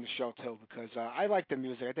get them on the show too because I like their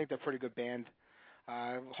music. I think they're a pretty good band.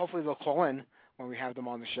 Hopefully they'll call in when we have them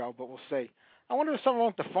on the show, but we'll see. I wonder if something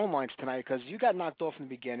wrong with the phone lines tonight because you got knocked off in the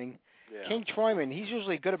beginning. Yeah. King Troyman, he's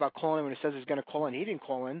usually good about calling in when he says he's going to call in. He didn't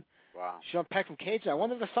call in. Wow. Sean Peck from Cage. I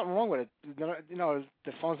wonder if there's something wrong with it.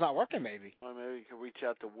 The phone's not working. Maybe. Well, maybe you can reach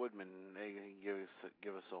out to Woodman and they can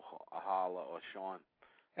give us a holler or Sean.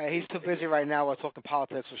 He's too busy right now. We're talking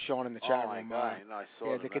politics with Sean in the chat room. Oh my God! I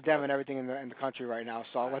saw they're condemning everything in the country right now.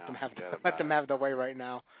 So I'll let them have their way right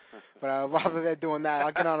now. But rather than doing that,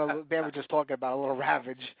 I'll get on a band we're just talking about, a little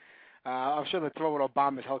Ravage. I'm sure they'll throw with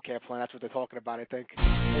Obama's healthcare plan. That's what they're talking about, I think.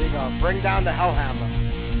 There you go. Bring down the Hellhammer.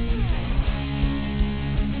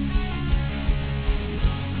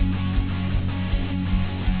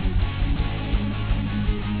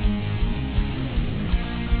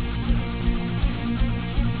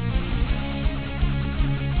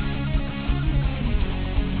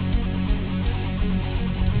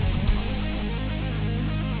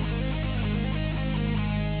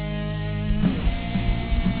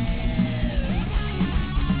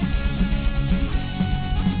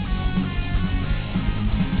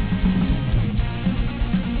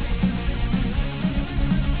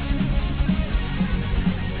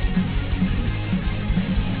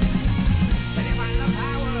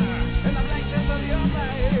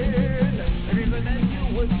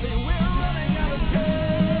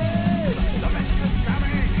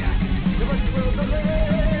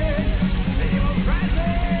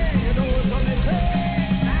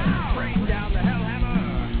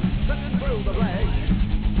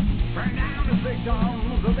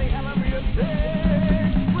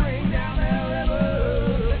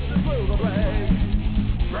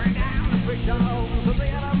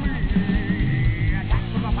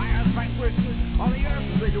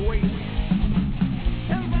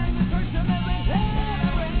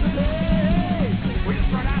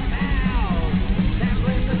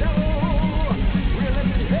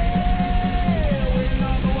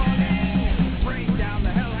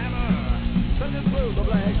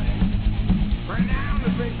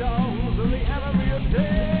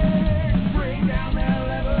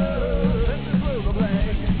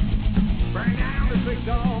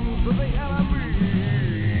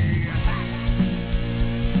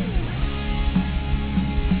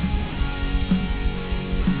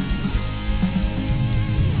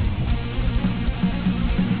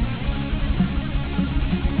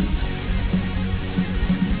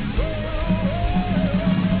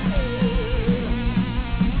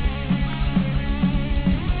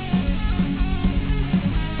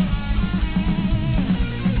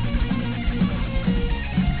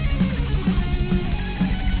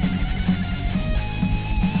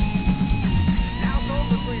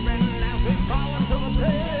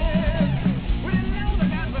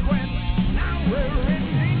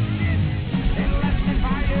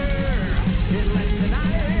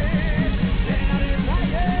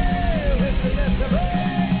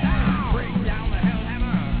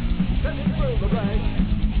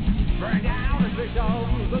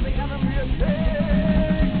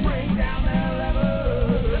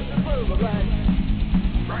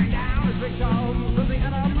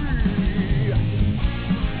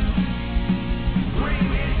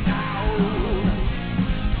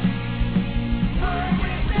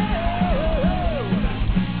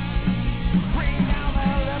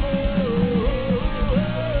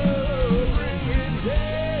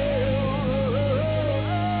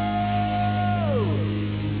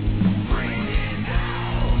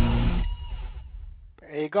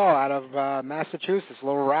 Go out of Massachusetts,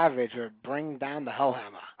 Little Ravage, or Bring Down the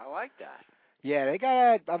Hellhammer. I like that. Yeah, they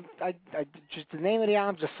got I just the name of the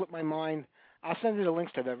album just slipped my mind. I'll send you the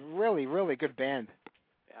links to the really, really good band.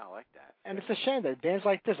 Yeah, I like that. And it's a shame that bands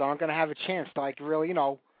like this aren't going to have a chance to really,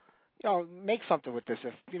 make something with this.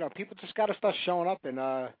 If people just got to start showing up, and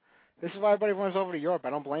this is why everybody runs over to Europe. I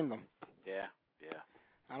don't blame them. Yeah.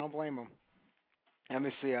 I don't blame them. Let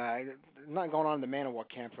me see. Nothing going on in the Manowar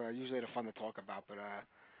camp. Usually they're fun to talk about, but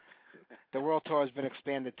the world tour has been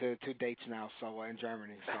expanded to 2 dates now. So in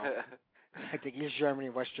Germany. So I think East Germany,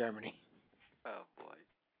 West Germany. Oh boy.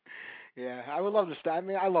 Yeah, I would love to. I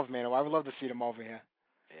mean, I love Manowar. I would love to see them over here.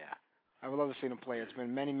 Yeah. I would love to see them play. It's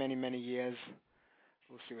been many, many, many years.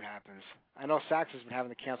 We'll see what happens. I know Sax has been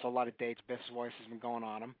having to cancel a lot of dates. Best Voice has been going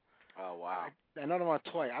on them. Oh wow. I know them on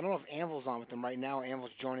a tour. I don't know if Anvil's on with them right now.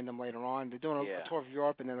 Anvil's joining them later on. They're doing a tour of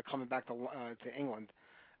Europe, and then they're coming back to England.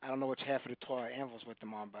 I don't know which half of the tour Anvil's with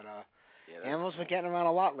them on, but Anvil's been getting around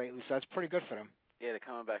a lot lately, so that's pretty good for them. Yeah, they're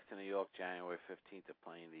coming back to New York January 15th. They're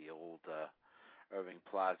playing the old Irving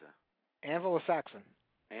Plaza. Anvil or Saxon?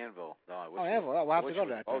 Anvil. No, I wish Anvil. We'll have to go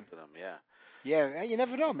to that both then. of them, yeah. Yeah, you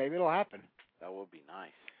never know. Maybe it'll happen. That would be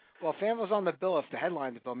nice. Well, if Anvil's on the bill, if the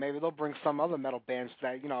headline's the bill, maybe they'll bring some other metal bands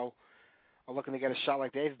that, are looking to get a shot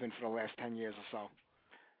like they've been for the last 10 years or so.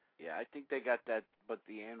 Yeah, I think they got that, but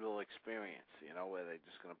the Anvil experience, where they're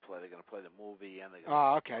just going to play. They're going to play the movie, and they're going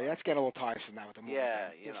Oh, okay. That's getting a little tiresome now with the movie.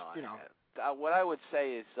 Yeah, what I would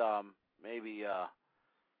say is maybe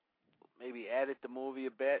edit the movie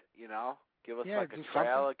a bit. Give us like a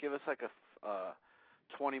trailer. Something. Give us like a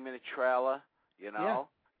 20-minute trailer.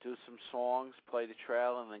 Do some songs, play the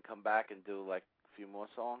trailer, and then come back and do like a few more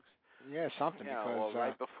songs. Yeah, something. Because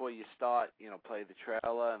right before you start, play the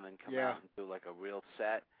trailer and then come out and do like a real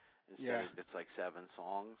set instead of just like 7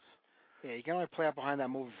 songs. Yeah, you can only play out behind that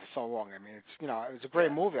movie for so long. I mean, it's it was a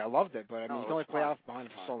great movie. I loved it, but I mean, you can only play out behind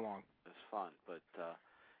it for so long. It's fun, but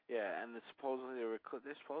and they're supposedly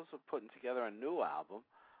putting together a new album.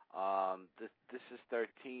 This is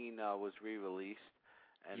 13 was re-released,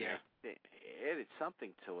 and they added something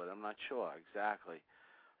to it. I'm not sure exactly.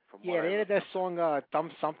 They added that song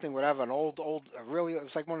 "Thumb Something," whatever. An old, really, it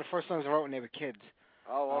was like one of the first songs I wrote when they were kids.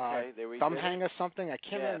 Oh, okay. They redid Thumb Hang or something. I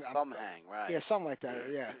can't remember. Thumb Hang, right? Yeah, something like that.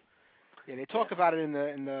 Yeah. Yeah, they talk about it in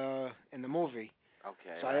the movie.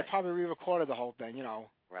 Okay. So they probably re-recorded the whole thing,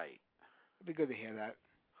 Right. It'd be good to hear that.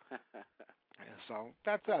 So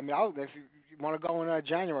that's it. I mean, if you want to go in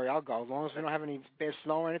January, I'll go. As long as we don't have any bad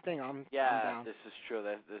snow or anything, I'm down. This is true.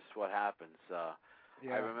 This is what happens.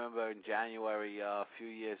 I remember in January a few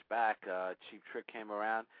years back, Cheap Trick came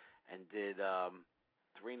around and did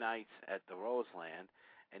 3 nights at the Roseland,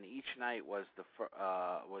 and each night was the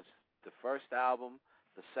first album,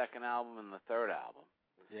 the second album, and the third album.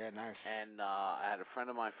 Yeah, nice. And I had a friend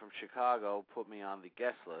of mine from Chicago put me on the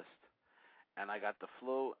guest list, and I got the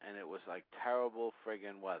flu, and it was like terrible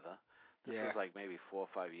friggin' weather. This was like maybe 4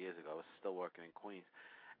 or 5 years ago. I was still working in Queens,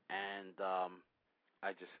 and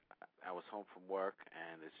I was home from work,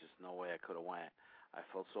 and there's just no way I could have went. I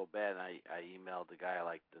felt so bad, and I emailed the guy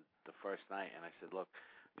like the first night, and I said, look,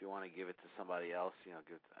 if you want to give it to somebody else,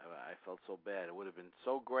 I felt so bad. It would have been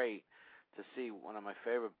so great to see one of my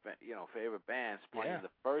favorite bands playing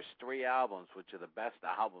the first 3 albums, which are the best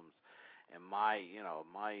albums in my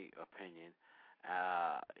opinion.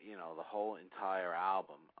 The whole entire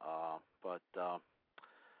album. But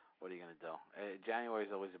what are you going to do? January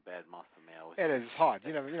is always a bad month for me. It is hard.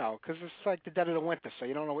 You never, because it's like the dead of the winter, so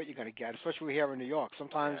you don't know what you're going to get, especially here in New York.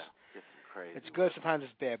 Sometimes it's good, sometimes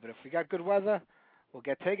it's bad. But if we got good weather, we'll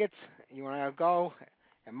get tickets. You and I will go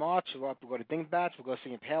in March. We'll go to Dingbats. We'll go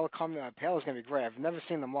see Impale come. Impale's going to be great. I've never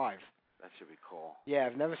seen them live. That should be cool. Yeah,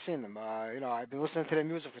 I've never seen them. I've been listening to their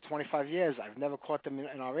music for 25 years. I've never caught them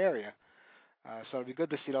in our area. So it'd be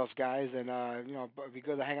good to see those guys, and it'd be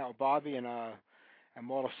good to hang out with Bobby and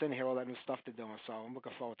Mortal Sin, hear all that new stuff they're doing. So I'm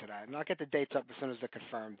looking forward to that, and I'll get the dates up as soon as they're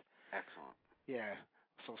confirmed. Excellent. Yeah,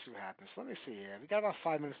 so we'll see what happens. Let me see here. We got about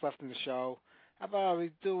 5 minutes left in the show. How about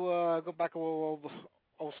we do go back a little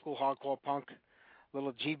old school hardcore punk, a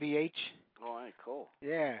little GBH. All right, cool.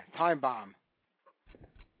 Yeah, Time Bomb.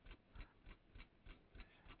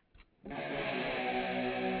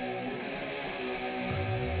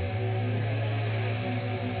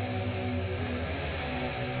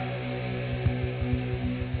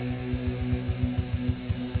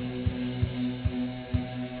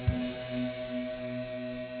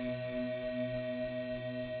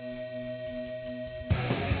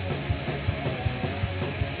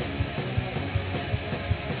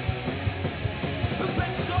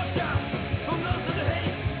 From those of the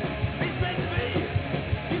hate, it's meant to be.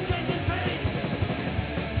 You can't get paid.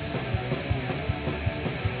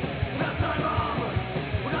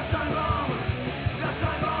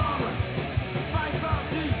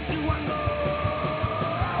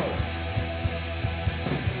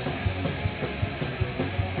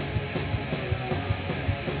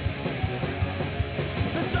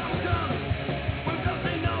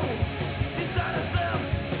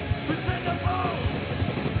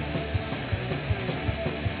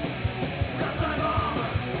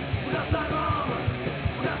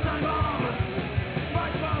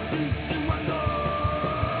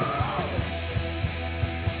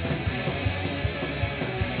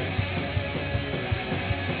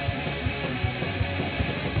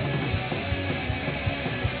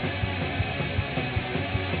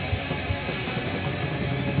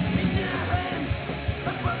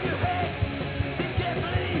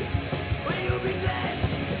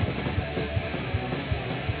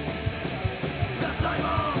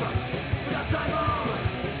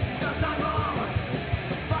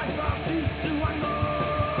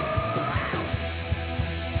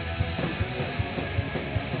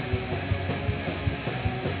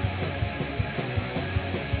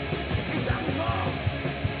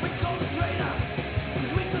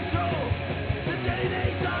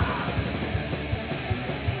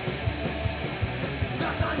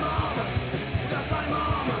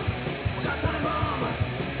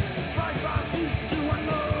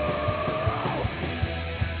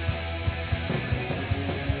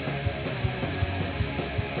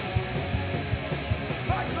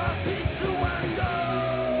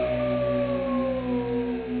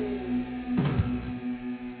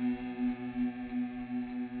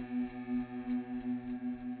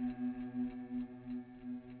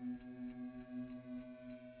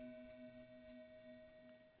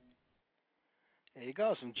 There you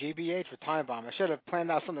go, some GBH for Time Bomb. I should have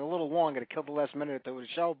planned out something a little longer to kill the last minute of the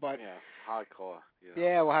show, but... Yeah, hardcore. You know.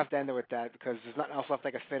 Yeah, we'll have to end it with that because there's nothing else left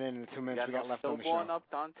I can fit in the 2 minutes we got left on the show. Stillborn up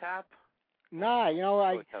on tap? Nah, you know,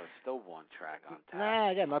 I have a Stillborn track on tap. Nah,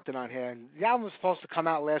 I got nothing on here. The album was supposed to come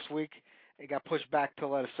out last week. It got pushed back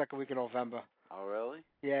till the second week of November. Oh, really?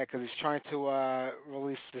 Yeah, because he's trying to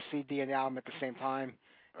release the CD and the album at the same time.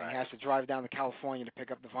 Right. And he has to drive down to California to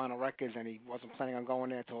pick up the vinyl records, and he wasn't planning on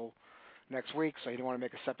going there till next week, so he didn't want to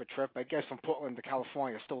make a separate trip. I guess from Portland to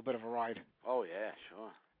California is still a bit of a ride. Oh, yeah, sure.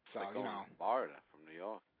 So, like going to Florida from New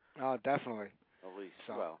York. Oh, definitely. At least,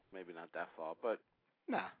 so, well, maybe not that far, but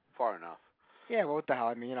far enough. Yeah, well, what the hell?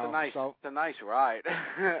 I mean, you know, it's a nice ride.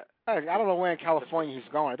 I don't know where in California he's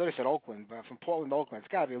going. I thought he said Oakland, but from Portland to Oakland,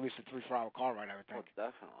 it's got to be at least a 3-4 hour car ride, I would think. Oh,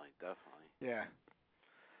 definitely. Yeah.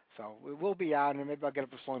 So we'll be out, and maybe I'll get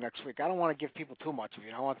up the song next week. I don't want to give people too much of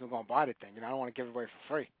it. I want them to go and buy the thing. You know, I don't want to give it away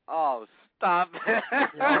for free. Oh, stop it.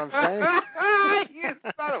 You know what I'm saying? You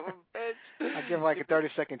son of a bitch. I give like a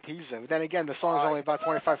 30-second teaser. But then again, the song's only about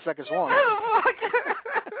 25 seconds long.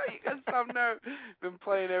 You got some nerve. Been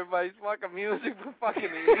playing everybody's fucking music for fucking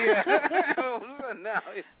a year.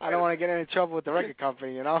 I don't want to get in trouble with the record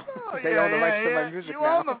company, you know? Oh, they own the rights to my music you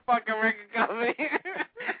now. You own the fucking record company.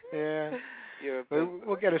 Yeah.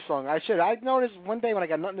 We'll get a song. I noticed one day when I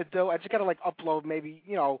got nothing to do, I just got to like upload maybe,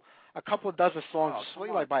 you know, a couple of dozen songs,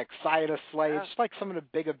 like by Exciter, Slade, just like some of the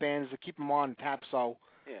bigger bands to keep them on tap. So,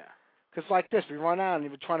 yeah. Because like this, we run out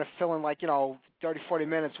and we're trying to fill in like, you know, 30, 40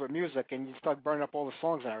 minutes with music, and you start burning up all the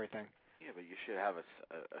songs and everything. Yeah, but you should have a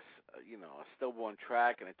Stillborn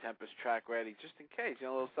track and a Tempest track ready just in case. You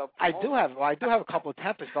know, a little self. I do have a couple of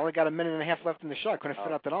Tempests. I only got a minute and a half left in the show. I couldn't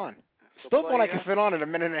fit nothing on. Stillborn I can fit on in a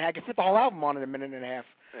minute and a half. I can fit the whole album on in a minute and a half.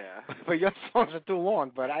 Yeah. But your songs are too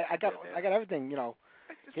long. But I got everything, you know.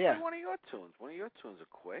 Just play one of your tunes. One of your tunes are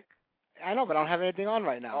quick. I know, but I don't have anything on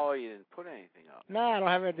right now. Oh, you didn't put anything up. No, I don't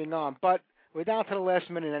have anything on. But we're down to the last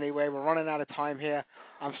minute anyway. We're running out of time here.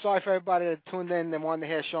 I'm sorry for everybody that tuned in and wanted to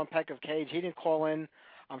hear Sean Peck of Cage. He didn't call in.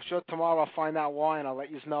 I'm sure tomorrow I'll find out why, and I'll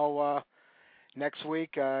let you know next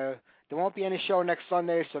week. There won't be any show next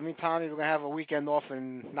Sunday, so meantime, we're going to have a weekend off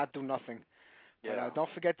and not do nothing. Yeah. But don't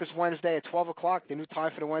forget this Wednesday at 12 o'clock, the new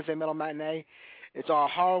time for the Wednesday Metal Matinee. It's our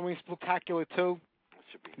Halloween Spooktacular 2.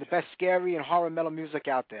 The best scary and horror metal music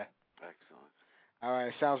out there. Excellent. All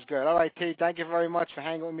right, sounds good. All right, T, thank you very much for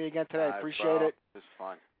hanging with me again today. Appreciate it. It was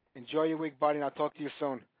fun. Enjoy your week, buddy, and I'll talk to you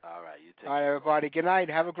soon. All right, you take All right, everybody. Good night.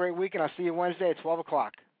 Have a great week, and I'll see you Wednesday at 12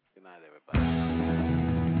 o'clock. Good night, everybody.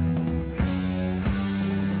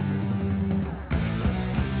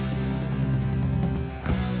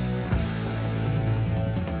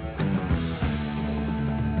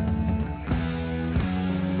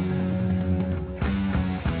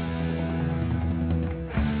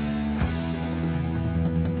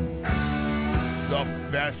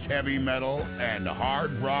 Best heavy metal and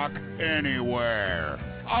hard rock anywhere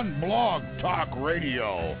on Blog Talk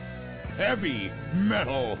Radio. Heavy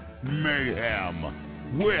Metal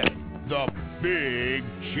Mayhem with the Big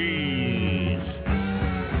Cheese.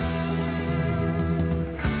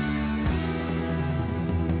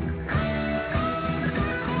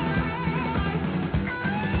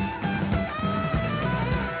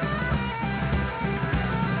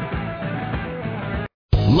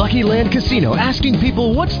 Lucky Land Casino, asking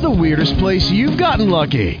people, what's the weirdest place you've gotten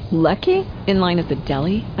lucky? Lucky? In line at the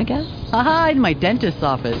deli, I guess? Aha, in my dentist's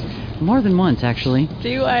office. More than once, actually.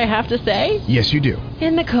 Do I have to say? Yes, you do.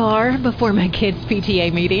 In the car before my kids'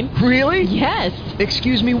 PTA meeting. Really? Yes.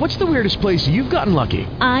 Excuse me, what's the weirdest place you've gotten lucky?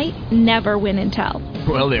 I never win and tell.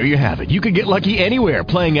 Well, there you have it. You can get lucky anywhere,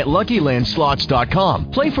 playing at LuckyLandSlots.com.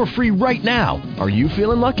 Play for free right now. Are you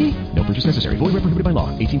feeling lucky? No purchase necessary. Void where prohibited by law.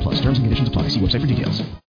 18+. Terms and conditions apply. See website for details.